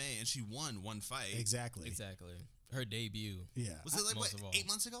MMA, and she won one fight. Exactly. Her debut. Yeah. Was it like what, 8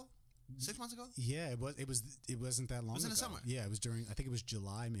 months ago? 6 months ago? Yeah, it wasn't that long ago. It was in the summer. Yeah, it was during, I think it was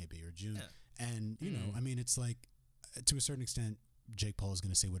July maybe or June. Yeah. And, you know, I mean, it's like, to a certain extent, Jake Paul is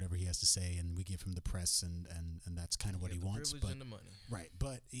going to say whatever he has to say, and we give him the press, and that's kind of what he wants. But and the money. Right,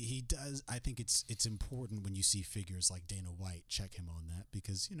 but he does. I think it's important when you see figures like Dana White check him on that,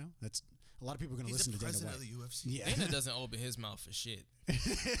 because, you know, that's a lot of people are going to listen to Dana White. He's the president of the UFC. Yeah. Dana doesn't open his mouth for shit.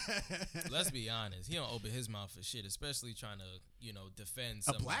 Let's be honest. He don't open his mouth for shit, especially trying to, you know, defend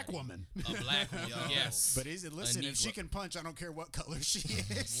somebody. A black woman. A black woman, yes. But listen, if she can punch, I don't care what color she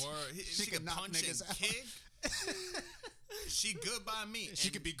is. She can punch and kick. She good by me. She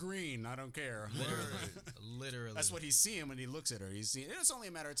could be green. I don't care. Literally. That's what he's seeing when he looks at her. He's seeing. It's only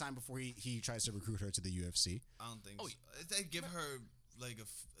a matter of time before he tries to recruit her to the UFC. I don't think so. They give her like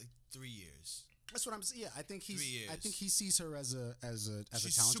 3 years. That's what I'm saying. Yeah, I think 3 years. I think he sees her as a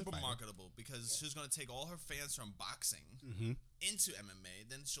She's talented super fighter. marketable, because she's gonna take all her fans from boxing into MMA.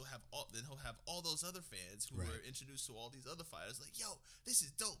 Then he'll have all those other fans who were introduced to all these other fighters. Like, yo, this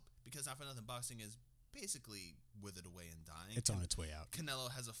is dope. Because not for nothing, boxing is basically withered away and dying. It's on its way out. Canelo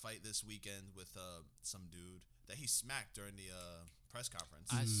has a fight this weekend with some dude that he smacked during the press conference.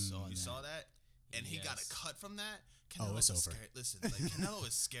 I saw You that. saw that? And he got a cut from that. Oh, it's over. Scary. Listen, like, Canelo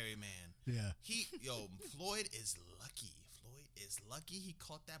is scary, man. Yeah. Floyd is lucky. Floyd is lucky he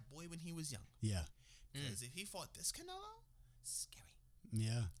caught that boy when he was young. Yeah. Because if he fought this Canelo, scary.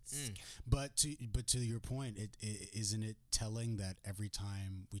 Yeah. But to your point, isn't it telling that every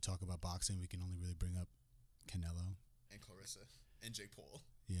time we talk about boxing, we can only really bring up Canelo And Clarissa and Jake Paul.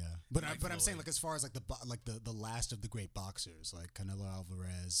 Yeah, but I'm saying, Floyd. like, as far as like the last of the great boxers, like Canelo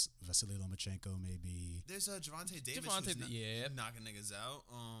Alvarez, Vasily Lomachenko, maybe. There's Gervonta Davis who's knocking niggas out.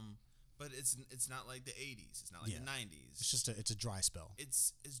 But it's not like the 80s. It's not like the 90s. It's just a dry spell.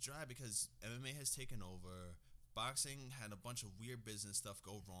 It's dry because MMA has taken over. Boxing had a bunch of weird business stuff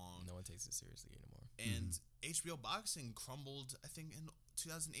go wrong. No one takes it seriously anymore. And HBO Boxing crumbled, I think, in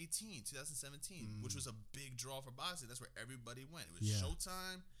 2018, 2017, which was a big draw for boxing. That's where everybody went. It was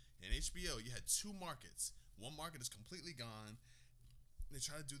Showtime and HBO. You had two markets. One market is completely gone. They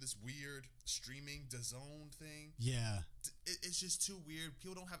try to do this weird streaming DAZN thing. Yeah. It's just too weird.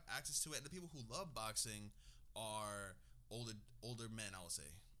 People don't have access to it. And the people who love boxing are older men, I would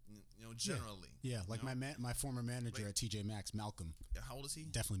say. You know, generally. Yeah, like my former manager at TJ Maxx, Malcolm. How old is he?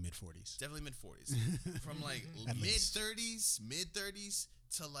 Definitely mid-40s. Definitely mid-40s. From like mid-30s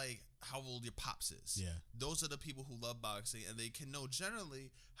to like how old your pops is. Yeah. Those are the people who love boxing, and they can know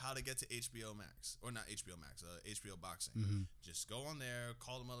generally how to get to HBO Max. Or not HBO Max, HBO Boxing. Just go on there,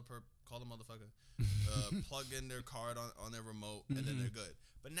 call the motherfucker, plug in their card on their remote, and then they're good.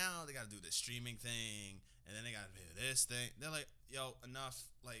 But now they got to do this streaming thing, and then they got to do this thing. They're like, yo, enough.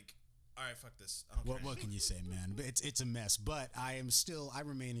 Like, all right, fuck this. I don't care. What can you say, man? But it's a mess. But I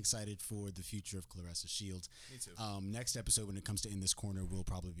remain excited for the future of Claressa Shields. Me too. Next episode, when it comes to In This Corner, we'll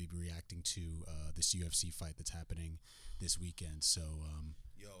probably be reacting to this UFC fight that's happening this weekend. So,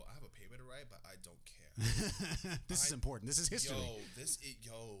 yo, I have a paper to write, but I don't care. This is important. This is history. Like,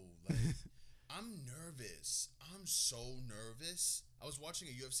 I'm nervous. I'm so nervous. I was watching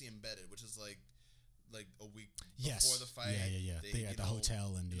a UFC Embedded, which is like a week before the fight. Yeah. They at the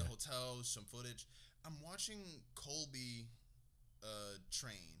hotel and the hotel, some footage. I'm watching Colby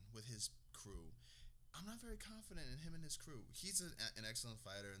train with his crew. I'm not very confident in him and his crew. He's an excellent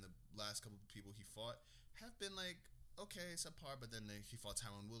fighter, and the last couple of people he fought have been like, okay, subpar, but then he fought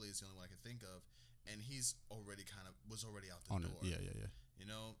Tyron Woodley is the only one I can think of, and he's already was already out the door. Yeah. You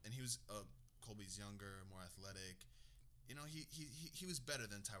know, and he was Colby's younger, more athletic. You know, he was better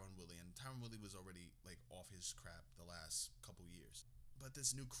than Tyron Woodley, and Tyron Woodley was already like off his crap the last couple years. But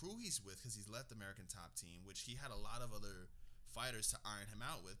this new crew he's with, because he's left American Top Team, which he had a lot of other fighters to iron him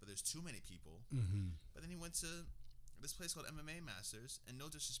out with, but there's too many people. But then he went to this place called MMA Masters, and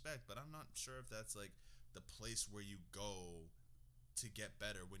no disrespect, but I'm not sure if that's like the place where you go to get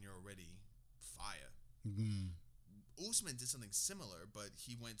better when you're already fire. Usman did something similar, but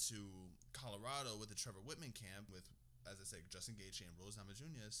he went to Colorado with the Trevor Whitman camp with, as I said, Justin Gaethje and Rose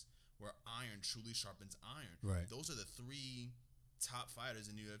Namajunas, where iron truly sharpens iron. Right. Those are the three top fighters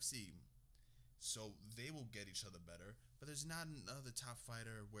in UFC. So they will get each other better. But there's not another top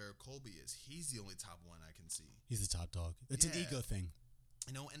fighter where Colby is. He's the only top one I can see. He's the top dog. It's an ego thing.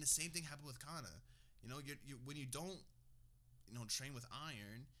 You know, and the same thing happened with Conor. You know, you when you don't, train with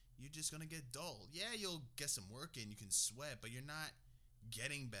iron, you're just going to get dull. Yeah, you'll get some work in, you can sweat, but you're not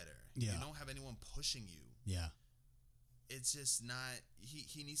getting better. Yeah. You don't have anyone pushing you. Yeah. It's just not.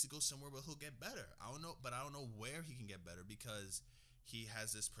 He needs to go somewhere where he'll get better. I don't know, but I don't know where he can get better because he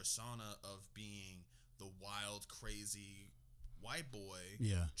has this persona of being the wild, crazy white boy.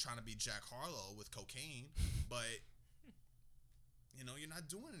 Yeah. Trying to be Jack Harlow with cocaine, but you're not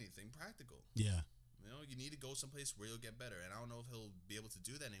doing anything practical. Yeah. You need to go someplace where you'll get better, and I don't know if he'll be able to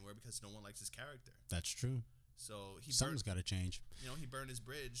do that anywhere because no one likes his character. That's true. So something's got to change. He burned his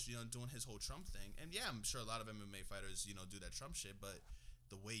bridge, doing his whole Trump thing. And yeah, I'm sure a lot of MMA fighters, do that Trump shit, but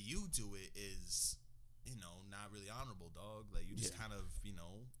the way you do it is, not really honorable, dog. Like you just kind of,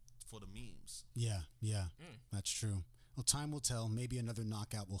 for the memes. Yeah, that's true. Well, time will tell. Maybe another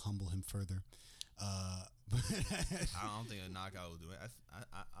knockout will humble him further. I don't think a knockout will do it.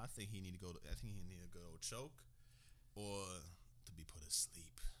 I think he need to go. I think he need to go choke, or to be put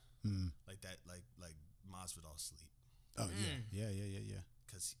asleep, like that, like Masvidal sleep. Oh yeah.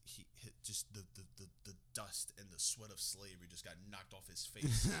 Because he hit just the dust and the sweat of slavery just got knocked off his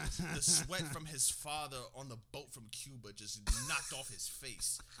face. The sweat from his father on the boat from Cuba just knocked off his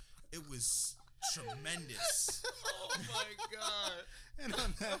face. It was tremendous. Oh my God. And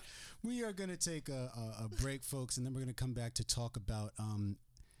on that, we are going to take a break, folks, and then we're going to come back to talk about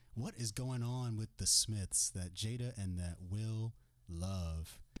what is going on with the Smiths that Jada and that Will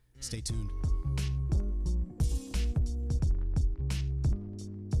love. Stay tuned.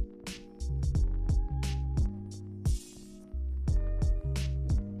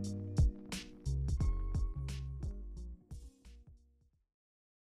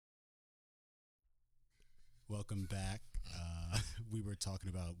 Welcome back. We were talking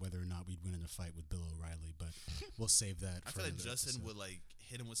about whether or not we'd win in a fight with Bill O'Reilly, but we'll save that. I feel like Justin would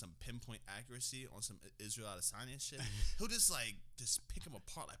hit him with some pinpoint accuracy on some Israel Adesanya shit. He'll just pick him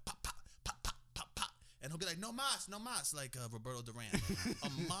apart like pop, pop, pop, pop, pop, pop, and he'll be like no mas, like Roberto Duran.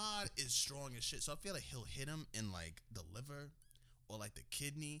 Ahmad is strong as shit, so I feel like he'll hit him in the liver or the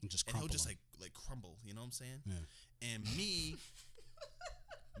kidney, and he'll just like crumble. You know what I'm saying? Yeah. And me,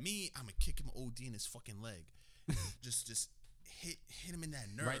 I'm gonna kick him OD in his fucking leg. just hit him in that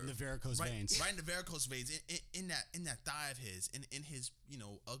nerve, right in the varicose veins, right in the varicose veins, in that thigh of his, in his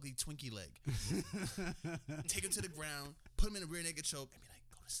ugly Twinkie leg. Take him to the ground, put him in a rear naked choke, and be like,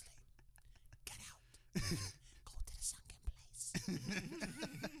 go to sleep, get out, go to the sunken place.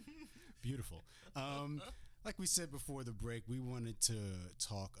 Beautiful. Like we said before the break, we wanted to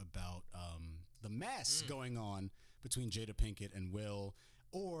talk about the mess going on between Jada Pinkett and Will,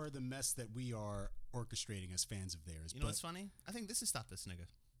 or the mess that we are orchestrating as fans of theirs. You know what's funny? I think this is Stop This Nigga.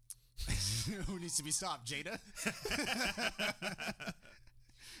 Who needs to be stopped? Jada?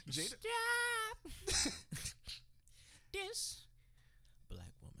 Jada? Stop this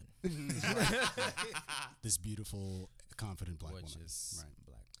black woman. This beautiful, confident black woman. Gorgeous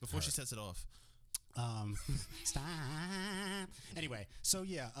black. Before she sets it off. Stop. Anyway, so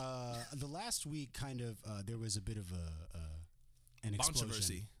yeah, the last week kind of there was a bit of an explosion.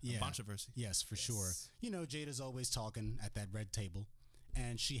 Controversy. Yeah. Controversy. Yes, for sure. Jada's always talking at that red table,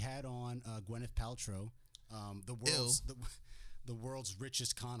 and she had on Gwyneth Paltrow, the world's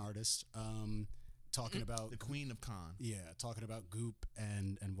richest con artist, talking about the queen of con. Yeah, talking about Goop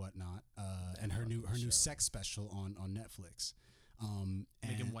and whatnot, and her new sex special on Netflix.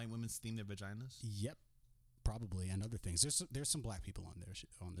 Making white women steam their vaginas. Yep, probably, and other things. There's some black people on there too.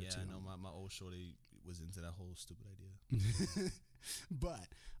 Yeah, I know. My old shorty was into that whole stupid idea. But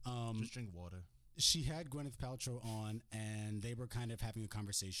just drink water. She had Gwyneth Paltrow on, and they were kind of having a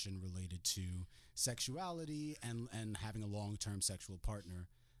conversation related to sexuality and having a long-term sexual partner.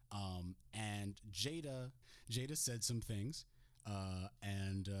 And Jada said some things,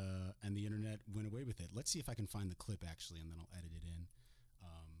 and the internet went away with it. Let's see if I can find the clip actually, and then I'll edit it in.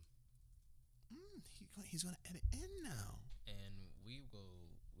 He's gonna edit in now, and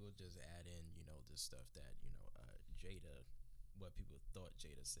we'll just add in the stuff that Jada, what people thought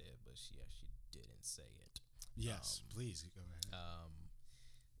Jada said, but she actually didn't say it. Yes, please go ahead.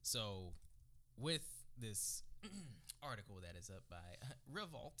 So with this article that is up by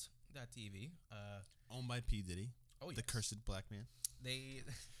Revolt.tv, owned by P. Diddy, the yes. Cursed black man.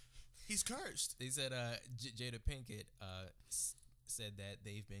 He's cursed. They said Jada Pinkett said that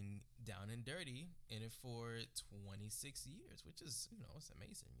they've been down and dirty in it for 26 years, which is it's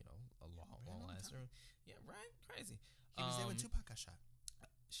amazing. A long lasting. Yeah, right. Crazy. He was there when Tupac got shot.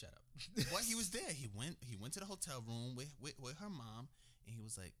 Shut up. What? He was there. He went to the hotel room with her mom, and he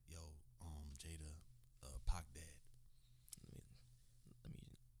was like, "Yo, Jada, Pac dead." Let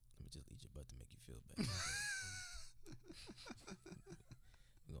me just eat your butt to make you feel better.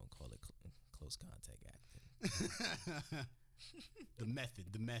 We're gonna call it close contact acting. The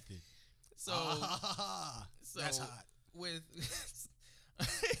method. So, That's hot. With Oh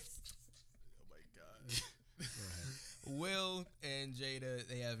my god. Go ahead. Will and Jada,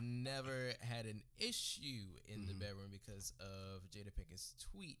 they have never had an issue in the bedroom because of Jada Pinkett's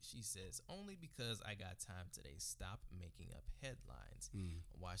tweet. She says, "Only because I got time today. Stop making up headlines.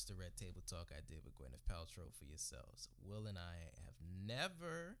 Watch the Red Table Talk I did with Gwyneth Paltrow for yourselves. Will and I have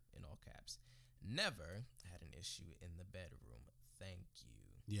never, in all caps, never had an issue in the bedroom. Thank you."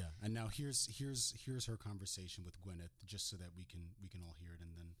 Yeah, and now here's her conversation with Gwyneth, just so that we can all hear it,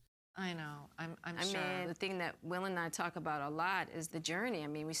 and then. I know. I'm I sure. mean, the thing that Will and I talk about a lot is the journey. I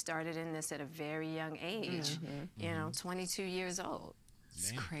mean, we started in this at a very young age, 22 years old.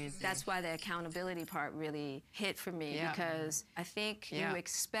 It's crazy. That's why the accountability part really hit for me, Yeah. because I think Yeah. you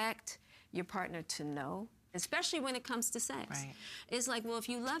expect your partner to know, especially when it comes to sex. Right. It's like, well, if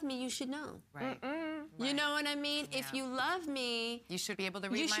you love me, you should know. Right. You know what I mean? If Yeah. you love me, You should be able to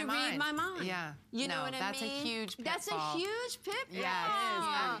read you my should mind. read my mind. Yeah. You know No, what I that's mean? a huge pitfall. That's a huge pitfall. Yeah,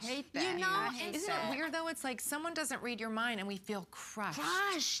 it is. I hate that. You know, I hate Isn't that. it weird though? It's like someone doesn't read your mind and we feel crushed.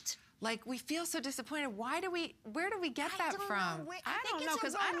 Crushed. Like we feel so disappointed. Where do we get that don't from? know. I think don't know, it's a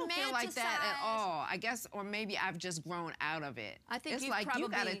because I don't feel like that at romanticized- all. I guess, or maybe I've just grown out of it. I think it's you've like you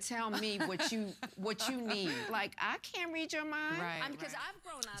gotta probably- tell me what you need. Like I can't read your mind. Right. Because I've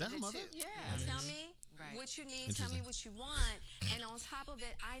grown out that of her it mother? too. Yeah. Tell me Right. what you need. Tell me what you want. And on top of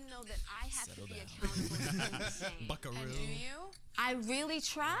it, I know that I have to be accountable for the same. Buckaroo. And do you? I really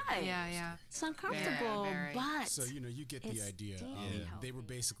try. Yeah. It's uncomfortable, Very. but So you get the it's idea. deeply They were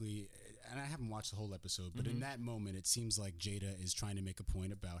healthy. basically, and I haven't watched the whole episode, but in that moment, it seems like Jada is trying to make a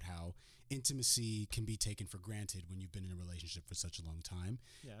point about how intimacy can be taken for granted when you've been in a relationship for such a long time,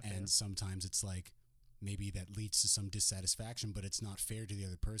 and sometimes it's like maybe that leads to some dissatisfaction, but it's not fair to the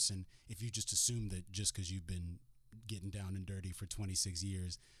other person if you just assume that just because you've been getting down and dirty for 26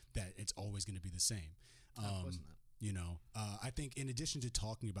 years that it's always going to be the same. Of course not. I think in addition to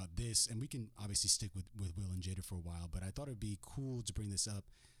talking about this, and we can obviously stick with Will and Jada for a while, but I thought it'd be cool to bring this up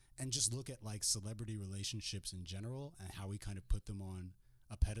and just look at like celebrity relationships in general and how we kind of put them on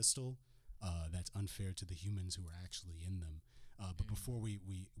a pedestal that's unfair to the humans who are actually in them. But before we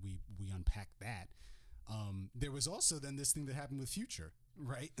unpack that, there was also then this thing that happened with Future,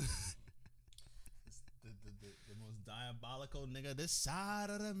 right? The most diabolical nigga this side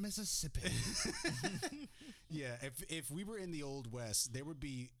of the Mississippi. Yeah, if we were in the Old West, there would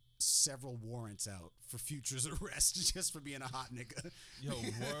be several warrants out for Future's arrest just for being a hot nigga. Yo,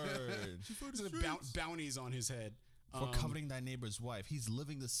 word. So bounties on his head. For coveting thy neighbor's wife. He's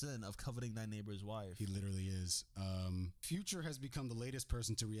living the sin of coveting thy neighbor's wife. He literally is. Future has become the latest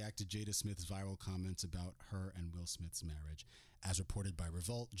person to react to Jada Smith's viral comments about her and Will Smith's marriage. As reported by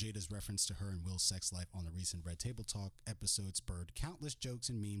Revolt, Jada's reference to her and Will's sex life on the recent Red Table Talk episode spurred countless jokes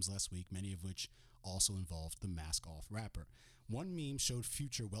and memes last week, many of which also involved the mask-off rapper. One meme showed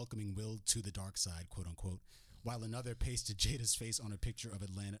Future welcoming Will to the dark side, quote-unquote, while another pasted Jada's face on a picture of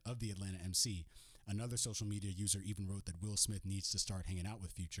the Atlanta MC. Another social media user even wrote that Will Smith needs to start hanging out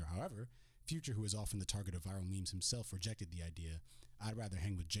with Future. However, Future, who is often the target of viral memes himself, rejected the idea. "I'd rather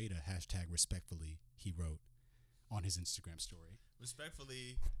hang with Jada, #respectfully," he wrote on his Instagram story.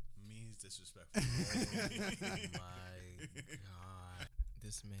 Respectfully means disrespectful. My God,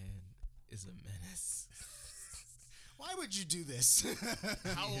 this man is a menace. Why would you do this?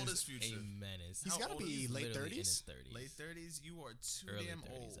 How old is A Future? menace. He's How gotta old be is he? late Literally 30s? In his 30s. Late 30s? You are too Early damn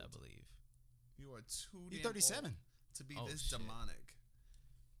 30s, old. I believe. You are too You're damn 37. old to be Oh, this shit. demonic.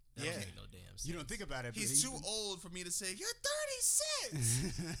 That Yeah. don't make no damn sense. You don't think about it, but He's too old for me to say, you're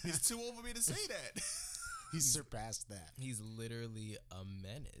 36. He's too old for me to say that. He's surpassed that. He's literally a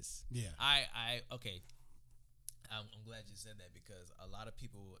menace. Yeah. Okay. I'm glad you said that because a lot of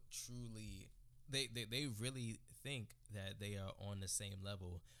people truly, they really think that they are on the same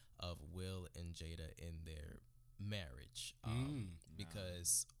level of Will and Jada in their marriage.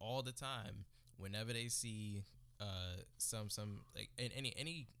 Because all the time, whenever they see some like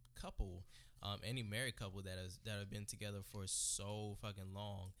any couple, any married couple that have been together for so fucking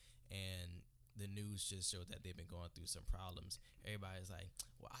long, and the news just showed that they've been going through some problems. Everybody's like,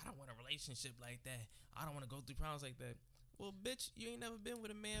 well, I don't want a relationship like that. I don't want to go through problems like that. Well, bitch, you ain't never been with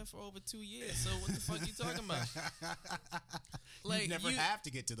a man for over 2 years, so what the fuck you talking about? Like, you never have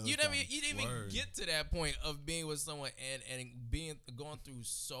to get to those You problems. didn't even get to that point of being with someone and going through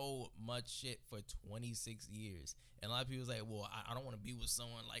so much shit for 26 years. And a lot of people's like, well, I don't want to be with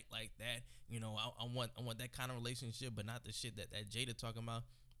someone like that. You know, I want that kind of relationship, but not the shit that Jada talking about.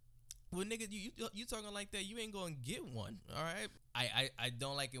 Well, nigga, you talking like that, you ain't gonna get one. All right. I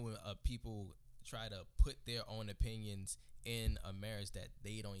don't like it when people try to put their own opinions in a marriage that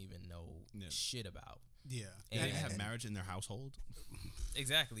they don't even know shit about. Yeah. They didn't have marriage in their household.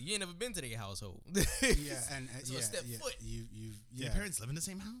 Exactly. You ain't never been to their household. Yeah, and So step foot. You Did your parents live in the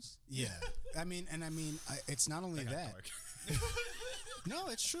same house? Yeah. I mean, it's not only that. No,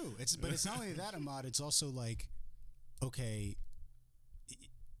 it's true. But it's not only that, Ahmad. It's also like, okay,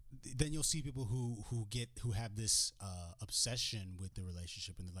 then you'll see people who have this obsession with the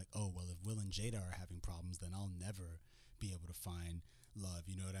relationship, and they're like, oh, well, if Will and Jada are having problems, then I'll never be able to find love.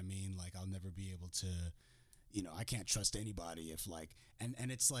 You know what I mean? Like, I'll never be able to, I can't trust anybody if like,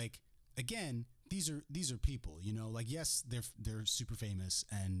 and it's like, again, these are people, like, yes, they're super famous,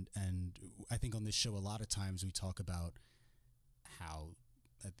 and I think on this show a lot of times we talk about how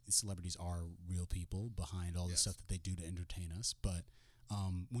celebrities are real people behind all the stuff that they do to entertain us. But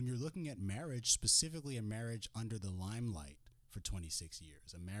when you're looking at marriage, specifically a marriage under the limelight for 26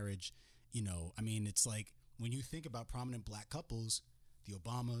 years, a marriage, it's like when you think about prominent black couples, the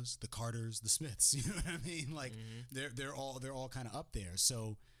Obamas, the Carters, the Smiths, you know what I mean? Like they're all kind of up there.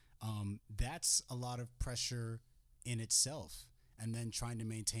 So that's a lot of pressure in itself. And then trying to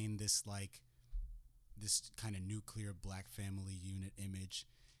maintain this kind of nuclear black family unit image,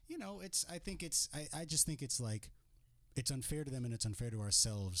 I just think it's like, it's unfair to them, and it's unfair to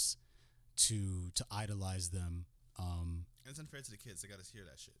ourselves to idolize them. It's unfair to the kids. They got to hear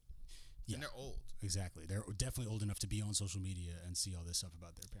that shit. Yeah, and they're old. Exactly. They're definitely old enough to be on social media and see all this stuff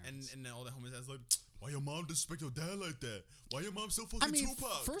about their parents. And then all the homies that's like, why your mom disrespect your dad like that? Why your mom so fucking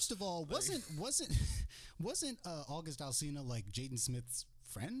Tupac? First of all, wasn't August Alsina like Jaden Smith's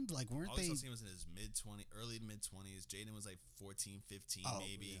friend? Like, weren't August they? Alsina was in his early mid-20s. Jaden was like 14, 15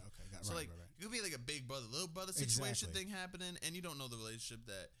 maybe. Yeah, okay. So right. it could be like a big brother, little brother situation thing happening, and you don't know the relationship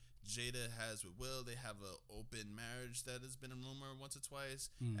that Jada has with Will. They have an open marriage that has been a rumor once or twice,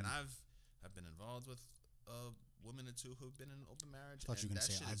 and I've been involved with a woman or two who've been in an open marriage. I thought you were going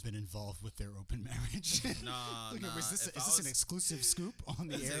to say I've been involved with their open marriage. Nah. Is this an exclusive scoop on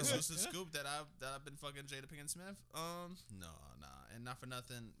the air? Is this an exclusive scoop that I've been fucking Jada Pinkett Smith? No. And not for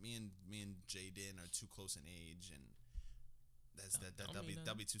nothing, me and Jaden are too close in age, and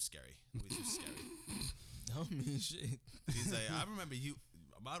that'll be too scary. It'll be too scary. Don't mean shit. He's like, I remember you.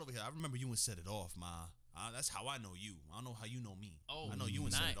 About over here, I remember you and set it off, ma. That's how I know you. I don't know how you know me. Oh, I know you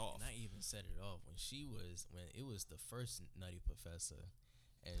and set it off. Not even set it off. When it was the first Nutty Professor,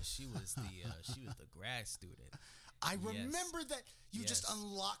 and she was the grad student. I remember that you just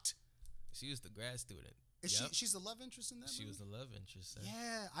unlocked. She was the grad student. She's the love interest in that movie? She was the love interest.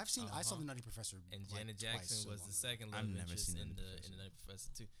 Yeah, I saw the Nutty Professor. And Janet Jackson was the second love interest in the Nutty Professor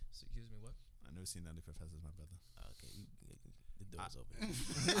too. So, excuse me, what? I've never seen Nutty Professor, my brother. Okay, the door's open.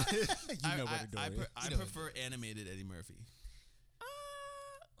 You know what the door is. I prefer animated Eddie Murphy.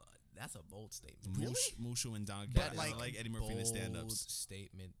 That's a bold statement. Really? Mushu and Don But I like Eddie Murphy in his stand-ups.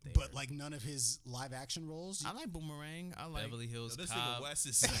 Statement there. But like none of his live action roles? I like Boomerang. I like Beverly Hills this Cop. nigga Wes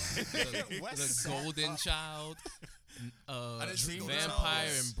is the Golden Child. I didn't see Vampire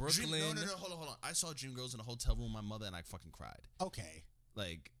in Brooklyn. No, hold on. I saw Dreamgirls in a hotel room with my mother, and I fucking cried. Okay.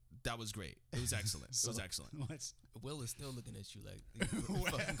 Like, that was great. It was excellent. It was excellent. Will is still looking at you like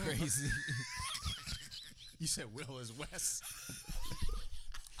fucking crazy. You said Will is Wes.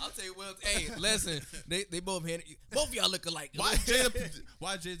 I'll tell you, Will. Hey, listen, they both of y'all look alike. Why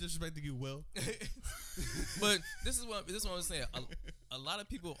Jada disrespecting you, Will? But this is what I'm saying. A lot of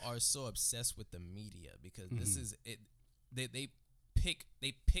people are so obsessed with the media because this is it. They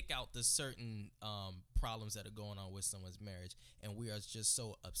pick out the certain problems that are going on with someone's marriage, and we are just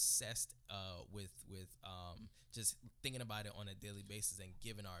so obsessed with just thinking about it on a daily basis and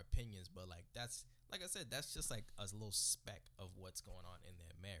giving our opinions. But like I said, that's just like a little speck of what's going on in their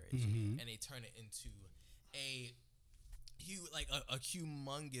marriage, and they turn it into a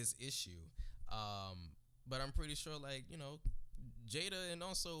humongous issue. But I'm pretty sure, like, Jada and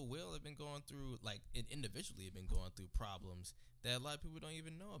also Will have been going through, like, individually have been going through problems that a lot of people don't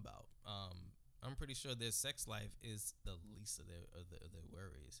even know about. I'm pretty sure their sex life is the least of their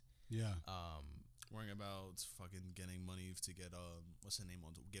worries. Yeah. Worrying about fucking getting money to get what's her name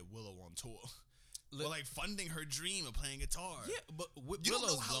get Willow on tour. Or like funding her dream of playing guitar. Yeah, but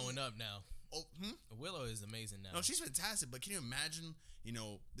Willow's blowing up now. Oh, Willow is amazing now. No, she's fantastic. But can you imagine?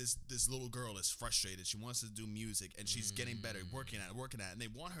 This little girl is frustrated. She wants to do music, and she's getting better, working at it, and they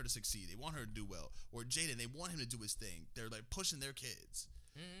want her to succeed. They want her to do well. Or Jaden, they want him to do his thing. They're like pushing their kids,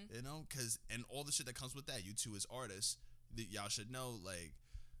 and all the shit that comes with that. You two as artists, y'all should know, like,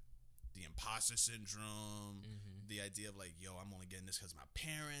 the imposter syndrome, the idea of like, yo, I'm only getting this because of my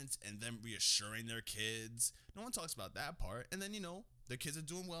parents, and them reassuring their kids. No one talks about that part. And then, Their kids are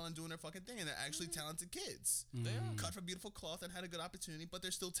doing well and doing their fucking thing, and they're actually talented kids. They are. Cut from beautiful cloth and had a good opportunity, but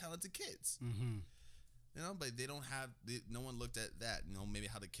they're still talented kids. You know, but they don't have. No one looked at that. You know, maybe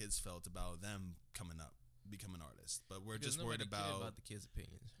how the kids felt about them coming up, becoming artists. But we're Because just worried nobody cared about the kids'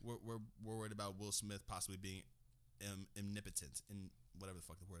 opinions. we're worried about Will Smith possibly being omnipotent in whatever the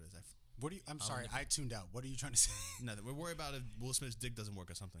fuck the word is. What do you? I'm sorry, I tuned out. What are you trying to say? Nothing. We're worried about if Will Smith's dick doesn't work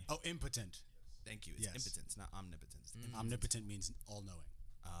or something. Oh, impotent. Thank you. It's Yes. impotence, not omnipotence. Omnipotent means all knowing.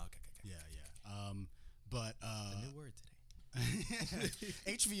 Okay. Yeah. But A new word today.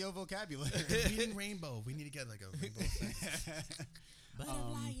 HVO vocabulary. Reading rainbow. We need to get like a rainbow thing.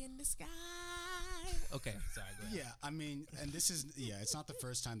 Butterfly in the sky. Okay, sorry. Go ahead. Yeah, I mean, and this is it's not the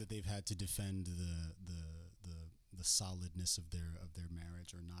first time that they've had to defend the solidness of their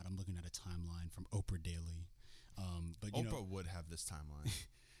marriage or not. I'm looking at a timeline from Oprah Daily. But you Oprah know, would have this timeline.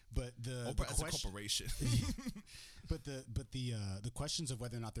 but the Oprah as a question, corporation. but the questions of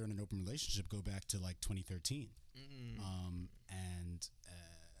whether or not they're in an open relationship go back to like 2013. And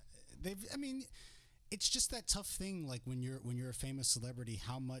I mean, it's just that tough thing. Like when you're a famous celebrity,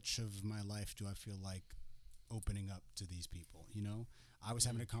 how much of my life do I feel like opening up to these people? You know, I was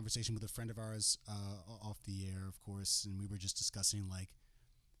having a conversation with a friend of ours off the air, of course, and we were just discussing like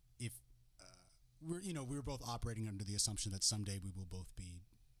if we were both operating under the assumption that someday we will both be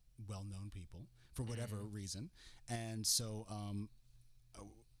well-known people for whatever reason, and so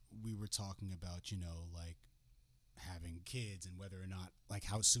we were talking about like having kids and whether or not, like,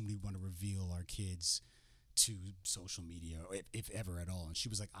 how soon we want to reveal our kids to social media, or if ever at all. And she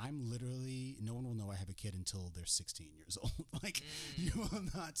was like, no one will know I have a kid until they're 16 years old. Like, you will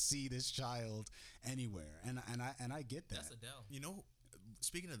not see this child anywhere. And I get that. That's Adele. You know,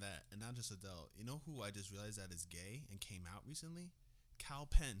 speaking of that, and not just Adele, you know who I just realized that is gay and came out recently? Cal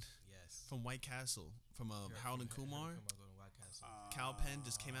Penn. Yes. From White Castle, from Harold and Kumar. Cal Penn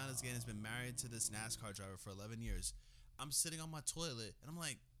just came out as gay and has been married to this NASCAR driver for 11 years. I'm sitting on my toilet and I'm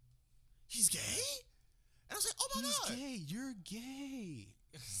like, he's gay? And I was like, oh my God. He's gay. You're gay.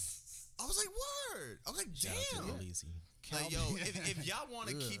 I was like, word. I was like, damn. Like, yo, if y'all want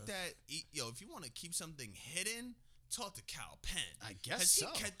to keep that, if you want to keep something hidden, talk to Cal Penn. I guess so.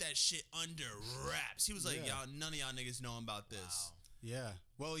 He kept that shit under wraps. He was like, Yeah. y'all, none of y'all niggas know about this. Wow. Yeah.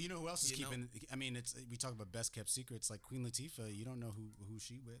 Well, you know who else is You know? keeping? I mean, we talk about best kept secrets. Like Queen Latifah, you don't know who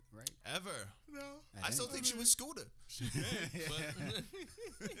she with, right? Ever. No. I still think she was Scooter. She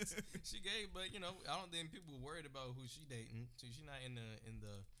gay, but I don't think people worried about who she dating. So she's not in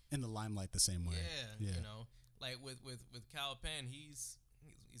the In the limelight the same way. yeah. Like with Cal Penn, he's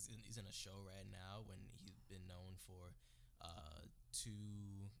in a show right now when he's been known for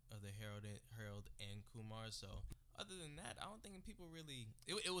two of the Harold and Kumar. So other than that, I don't think people really.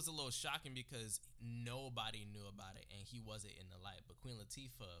 It was a little shocking because nobody knew about it and he wasn't in the light. But Queen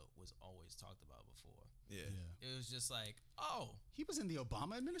Latifah was always talked about before. Yeah. It was just like, oh, He was in the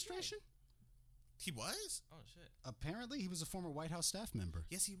Obama administration? He was? oh shit. Apparently, he was a former White House staff member.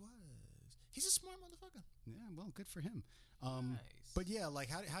 Yes, he was. He's a smart motherfucker. Yeah, well, good for him. Nice. But yeah, like,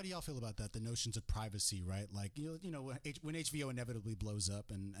 how do y'all feel about that? The notions of privacy, right? Like, when HBO inevitably blows up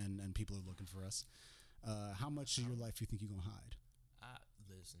and people are looking for us, how much of your life do you think you're gonna hide?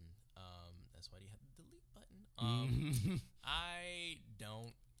 Listen, that's why you have the delete button. I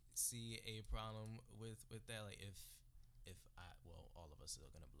don't see a problem with that. Like if all of us are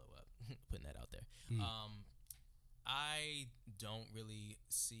gonna blow up. Putting that out there. I don't really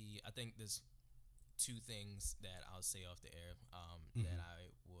see. I think there's two things that I'll say off the air that I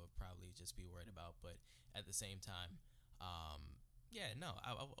will probably just be worried about. But at the same time, I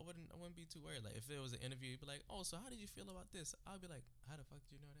wouldn't be too worried. Like if there was an interview, you'd be like, "Oh, so how did you feel about this?" I'll be like, "How the fuck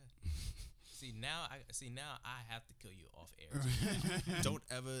did you know that?" See now I have to kill you off air. Don't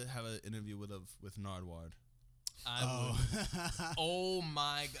ever have an interview with Nardwuar. I would. Oh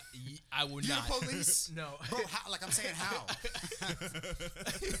my God! I would You not. the police? No. Bro, like I'm saying, how?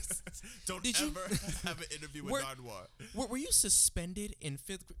 Don't Did you- ever have an interview with Were- Nardwuar. Were you suspended in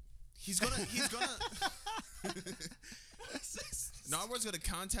 5th grade? He's gonna Nardwuar's gonna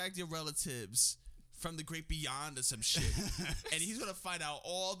contact your relatives from the great beyond or some shit, and he's gonna find out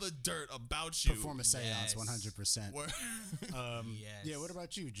all the dirt about you. Perform a seance, Yes. 100%. Where- Yes. Yeah. What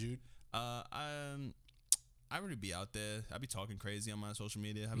about you, Jude? I really be out there. I be talking crazy on my social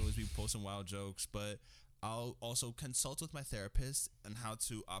media. I always be posting wild jokes, but I'll also consult with my therapist on how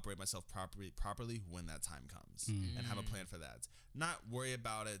to operate myself properly when that time comes, and have a plan for that. Not worry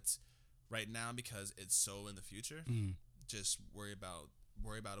about it right now because it's so in the future. Just worry about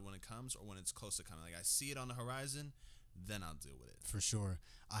it when it comes or when it's close to coming. Like I see it on the horizon, then I'll deal with it. For sure.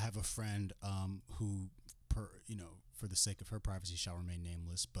 I have a friend who, for the sake of her privacy, shall remain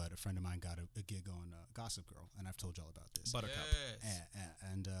nameless. But a friend of mine got a gig on Gossip Girl, and I've told y'all about this. Buttercup.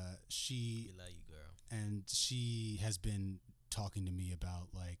 And she We love you, girl. and she has been talking to me about,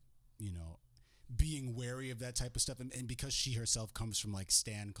 like, you know, being wary of that type of stuff, and because she herself comes from like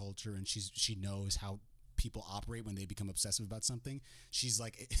stan culture, and she knows how people operate when they become obsessive about something. She's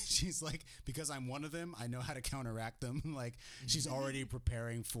like because I'm one of them, I know how to counteract them. Like, she's already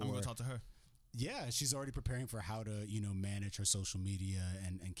preparing for. I'm gonna talk to her. Yeah, she's already preparing for how to, you know, manage her social media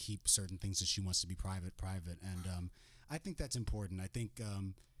and keep certain things that she wants to be private. And I think that's important. I think,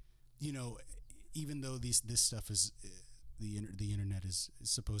 you know, even though this stuff is the internet is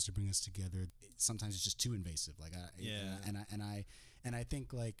supposed to bring us together, sometimes it's just too invasive. Like, I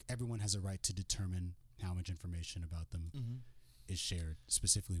think like everyone has a right to determine how much information about them is shared,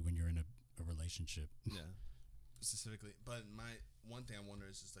 specifically when you're in a relationship. Yeah. Specifically, but my one thing I wonder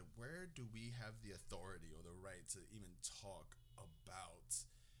is just like, where do we have the authority or the right to even talk about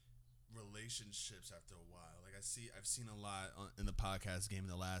relationships after a while? Like, I've seen a lot in the podcast game in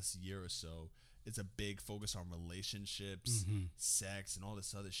the last year or so. It's a big focus on relationships, sex, and all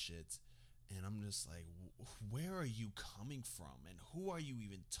this other shit. And I'm just like, where are you coming from? And who are you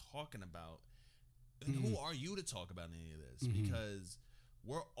even talking about? And who are you to talk about any of this? Because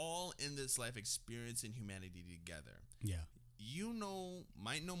we're all in this life experiencing humanity together. Yeah. You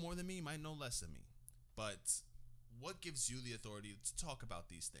might know more than me, might know less than me. But what gives you the authority to talk about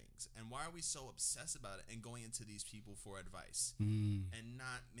these things? And why are we so obsessed about it and going into these people for advice? And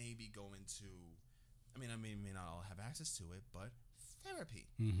not maybe going to, I may not all have access to it, but therapy.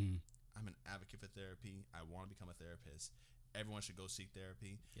 I'm an advocate for therapy. I want to become a therapist. Everyone should go seek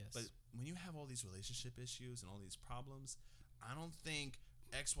therapy. Yes. But when you have all these relationship issues and all these problems, I don't think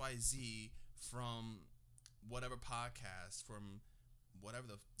XYZ from whatever podcast, from whatever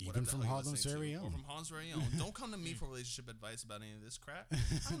the Even from hell you're Harlem's listening very to, own. or from Harlem's very own. Don't come to me for relationship advice about any of this crap.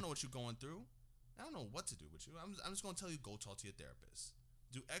 I don't know what you're going through. I don't know what to do with you. I'm just going to tell you, go talk to your therapist.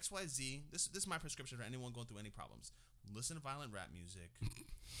 Do XYZ. This is my prescription for anyone going through any problems. Listen to violent rap music,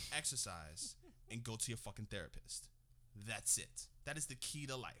 exercise, and go to your fucking therapist. That's it. That is the key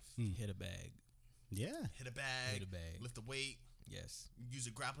to life. Hit a bag. Yeah. Hit a bag. Hit a bag. Lift a weight. Yes. Use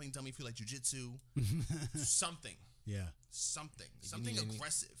a grappling dummy. Feel like jujitsu. Something. Yeah. Something need any-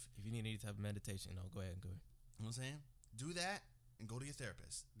 aggressive. If you need any type of meditation, go ahead. You know what I'm saying? Do that and go to your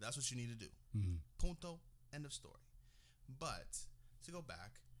therapist. That's what you need to do. Mm-hmm. Punto. End of story. But to go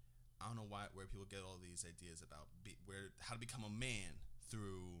back, I don't know where people get all these ideas about how to become a man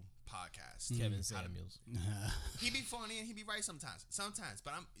through podcasts. Kevin Samuels. He be funny and he be right sometimes.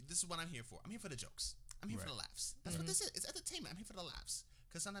 But this is what I'm here for. I'm here for the jokes. I'm here for the laughs. That's what this is. It's entertainment. I'm here for the laughs.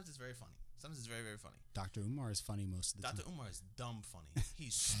 Because sometimes it's very funny. Sometimes it's very, very funny. Dr. Umar is funny most of the Dr. time. Umar is dumb funny.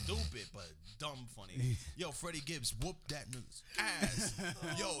 He's stupid, but dumb funny. Yo, Freddie Gibbs whooped that nigga's ass.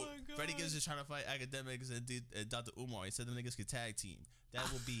 Yo, Freddie Gibbs is trying to fight academics and Dr. Umar. He said the niggas could tag team. That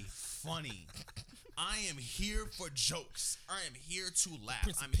would be funny. I am here for jokes. I am here to laugh.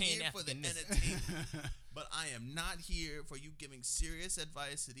 Prince of I'm here for the Pan-Africanism. entertainment. But I am not here for you giving serious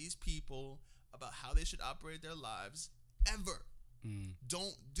advice to these people about how they should operate their lives ever.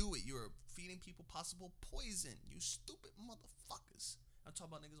 Don't do it. You're feeding people possible poison. You stupid motherfuckers. I'm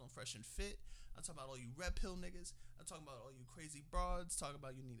talking about niggas on Fresh and Fit. I'm talking about all you red pill niggas. I'm talking about all you crazy broads. Talking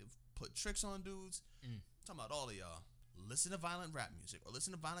about you need to put tricks on dudes. I'm talking about all of y'all. Listen to violent rap music or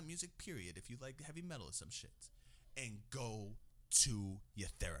listen to violent music, period, if you like heavy metal or some shit. And go to your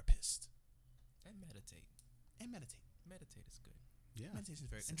therapist. And meditate. Meditate is good. Yeah. Meditation is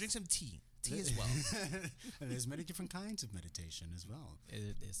very good. And drink some tea. Tea as well. And there's many different kinds of meditation as well.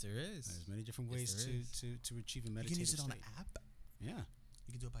 Yes, there is. There's many different ways there is. to achieve a You meditative can use it on an state. app. Yeah.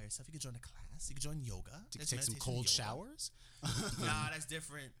 You can do it by yourself. You can join a class. You can join yoga. You can There's take some meditation cold yoga. showers. Nah, that's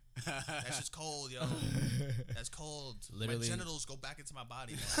different. That's just cold, yo. That's cold. Literally. My genitals go back into my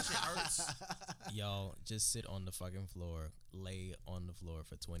body, man. That shit hurts. Y'all just sit on the fucking floor, lay on the floor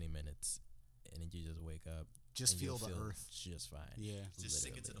for 20 minutes, and then you just wake up. Just and you'll feel the earth. just fine. Yeah. Just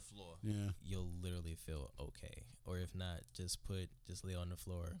sink Literally. into the floor. Yeah. You'll literally feel okay. Or if not, just lay on the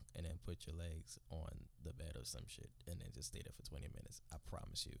floor and then put your legs on the bed or some shit, and then just stay there for 20 minutes. I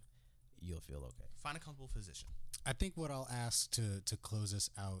promise you, you'll feel okay. Find a comfortable physician. I think what I'll ask to close us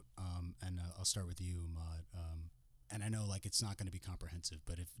out, and I'll start with you, Ahmad. And I know like it's not going to be comprehensive,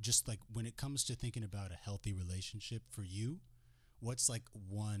 but if just like when it comes to thinking about a healthy relationship for you, what's like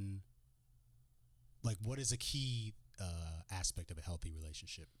what is a key aspect of a healthy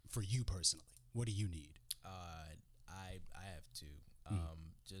relationship for you personally? What do you need? I have to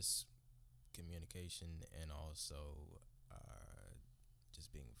just communication and also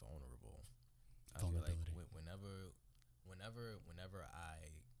just being vulnerable. I feel like Vulnerability. whenever whenever I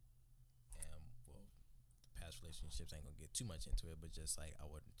am, well, past relationships, I ain't gonna get too much into it, but just like I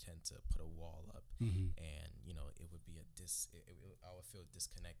would tend to put a wall up, and it would be I would feel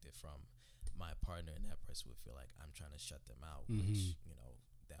disconnected from my partner, and that person would feel like I'm trying to shut them out, which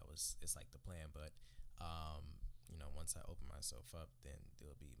it's like the plan, but once I open myself up, then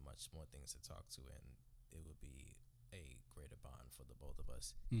there'll be much more things to talk to, and it would be a greater bond for the both of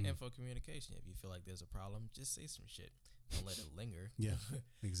us. And for communication, if you feel like there's a problem, just say some shit. Don't let it linger. Yeah,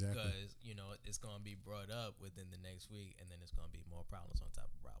 exactly. Because it's gonna be brought up within the next week, and then it's gonna be more problems on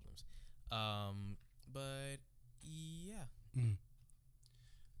top of problems. But yeah,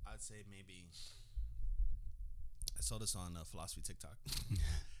 I'd say maybe. I saw this on philosophy TikTok.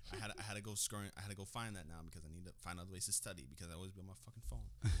 I had to go scrolling. I had to go find that now because I need to find other ways to study because I always be on my fucking phone.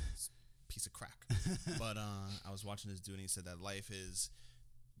 Piece of crack. But I was watching this dude and he said that life is,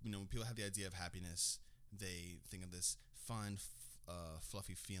 when people have the idea of happiness, they think of this fun,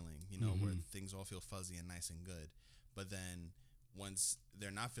 fluffy feeling, where things all feel fuzzy and nice and good. But then once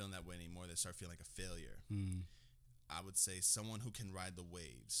they're not feeling that way anymore, they start feeling like a failure. I would say someone who can ride the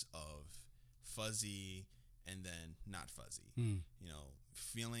waves of fuzzy and then not fuzzy,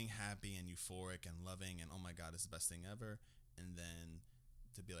 feeling happy and euphoric and loving and oh my God, it's the best thing ever. And then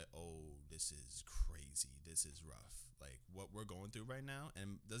to be like, oh, this is crazy. This is rough. Like what we're going through right now.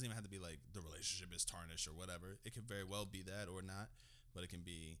 And it doesn't even have to be like the relationship is tarnished or whatever. It could very well be that or not, but it can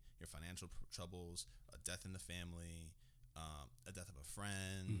be your financial troubles, a death in the family, a death of a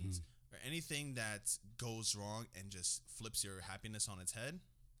friend, or anything that goes wrong and just flips your happiness on its head.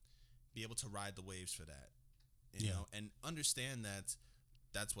 Be able to ride the waves for that, you know, and understand that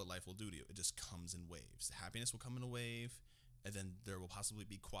that's what life will do to you. It just comes in waves. Happiness will come in a wave, and then there will possibly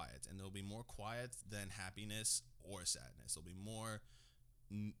be quiet, and there'll be more quiet than happiness or sadness. There'll be more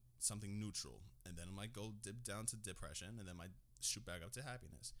something neutral, and then it might go dip down to depression, and then might shoot back up to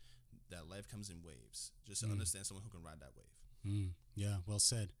happiness. That life comes in waves. Just to understand someone who can ride that wave. Yeah, well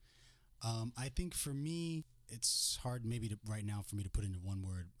said. I think for me, it's hard maybe right now for me to put into one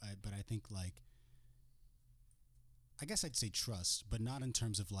word, but I think I guess I'd say trust, but not in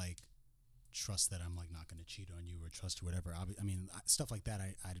terms of trust that I'm not going to cheat on you or trust or whatever. I mean, stuff like that,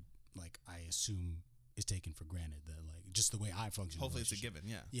 I assume is taken for granted, that just the way I function. Hopefully it's a given.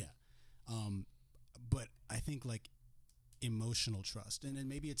 Yeah. But I think emotional trust, and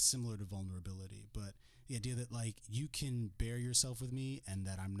maybe it's similar to vulnerability, but the idea that you can bear yourself with me and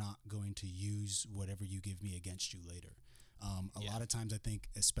that I'm not going to use whatever you give me against you later. A lot of times I think,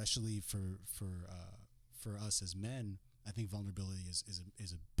 especially for us as men, I think vulnerability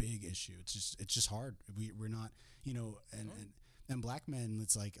is a big issue. It's just hard. We're not, and black men,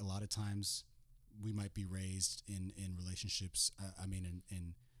 it's a lot of times we might be raised in relationships.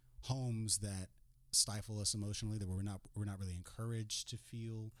 In homes that stifle us emotionally, that we're not really encouraged to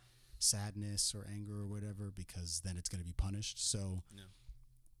feel sadness or anger or whatever, because then it's going to be punished. So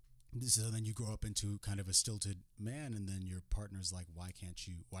then you grow up into kind of a stilted man, and then your partner's like, why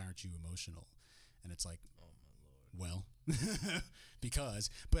aren't you emotional? And it's like, oh my Lord. Well, because,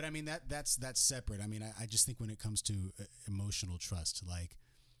 but I mean, that's separate. I mean, I just think when it comes to emotional trust,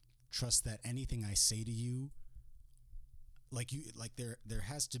 trust that anything I say to you, there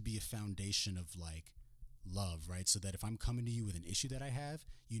has to be a foundation of love, right? So that if I'm coming to you with an issue that I have,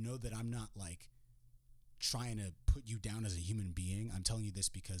 that I'm not trying to put you down as a human being. I'm telling you this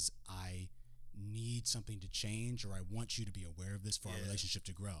because I need something to change, or I want you to be aware of this for our relationship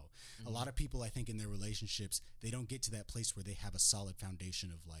to grow. A lot of people, I think, in their relationships, they don't get to that place where they have a solid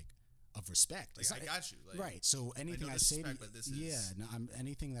foundation of respect. I got you. Right. So anything I say to you,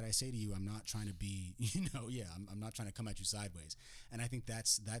 anything that I say to you, I'm not trying to be, I'm not trying to come at you sideways. And I think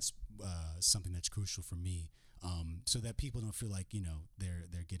that's something that's crucial for me, so that people don't feel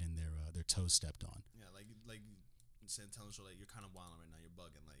they're getting their toes stepped on. Yeah, telling us you're kind of wilding right now. You're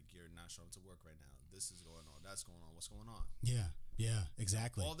bugging. You're not showing up to work right now. This is going on. That's going on. What's going on? Yeah,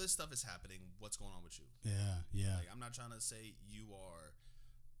 exactly. All this stuff is happening. What's going on with you? Yeah. I'm not trying to say you are,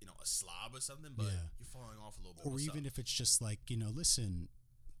 a slob or something, but you're falling off a little bit. Or even if it's just listen,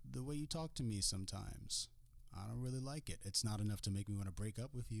 the way you talk to me sometimes, I don't really like it. It's not enough to make me want to break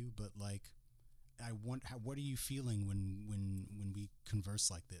up with you, but what are you feeling when we converse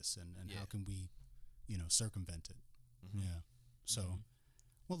like this, and how can we, circumvent it? Yeah. So,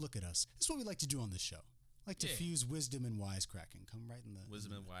 well, look at us. This is what we like to do on this show. To fuse wisdom and wisecracking. Come right in the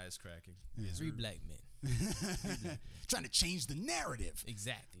wisdom and wisecracking. Yeah. Three black men. Trying to change the narrative.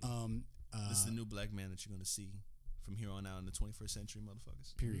 Exactly. This is the new black man that you're going to see from here on out in the 21st century,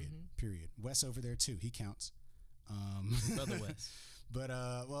 motherfuckers. Period. Wes over there too. He counts. Brother Wes. But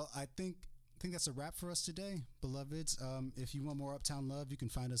well, I think think that's a wrap for us today, beloveds. If you want more Uptown Love, you can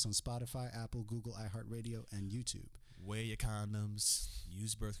find us on Spotify, Apple, Google, iHeartRadio, and YouTube. Wear your condoms.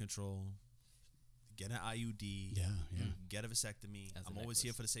 Use birth control. Get an IUD. Yeah. Get a vasectomy. As a I'm always necklace.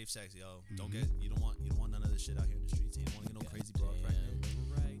 here for the safe sex, yo. You don't want none of this shit out here in the streets. You don't want to get no crazy broad pregnant.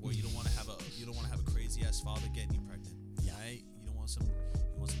 Right. Or you don't want to have a crazy ass father getting you pregnant. Yeah. Right? You don't want some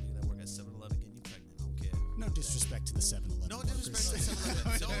nigga that work at 7-Eleven getting you pregnant. I don't care. No disrespect to the 7-Eleven. No disrespect to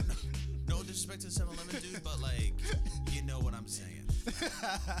 7-Eleven. No disrespect to 7-Eleven, dude, but like, you know what I'm saying.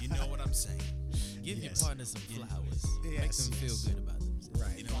 You know what I'm saying. Give Yes. your partner some flowers. Make Yes, them feel yes. good about themselves.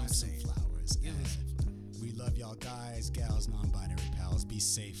 Right. You know what I'm Find some saying? flowers. Give them some flowers. We love y'all guys, gals, non-binary pals. Be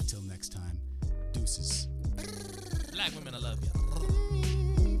safe till next time. Deuces. Black women, I love y'all.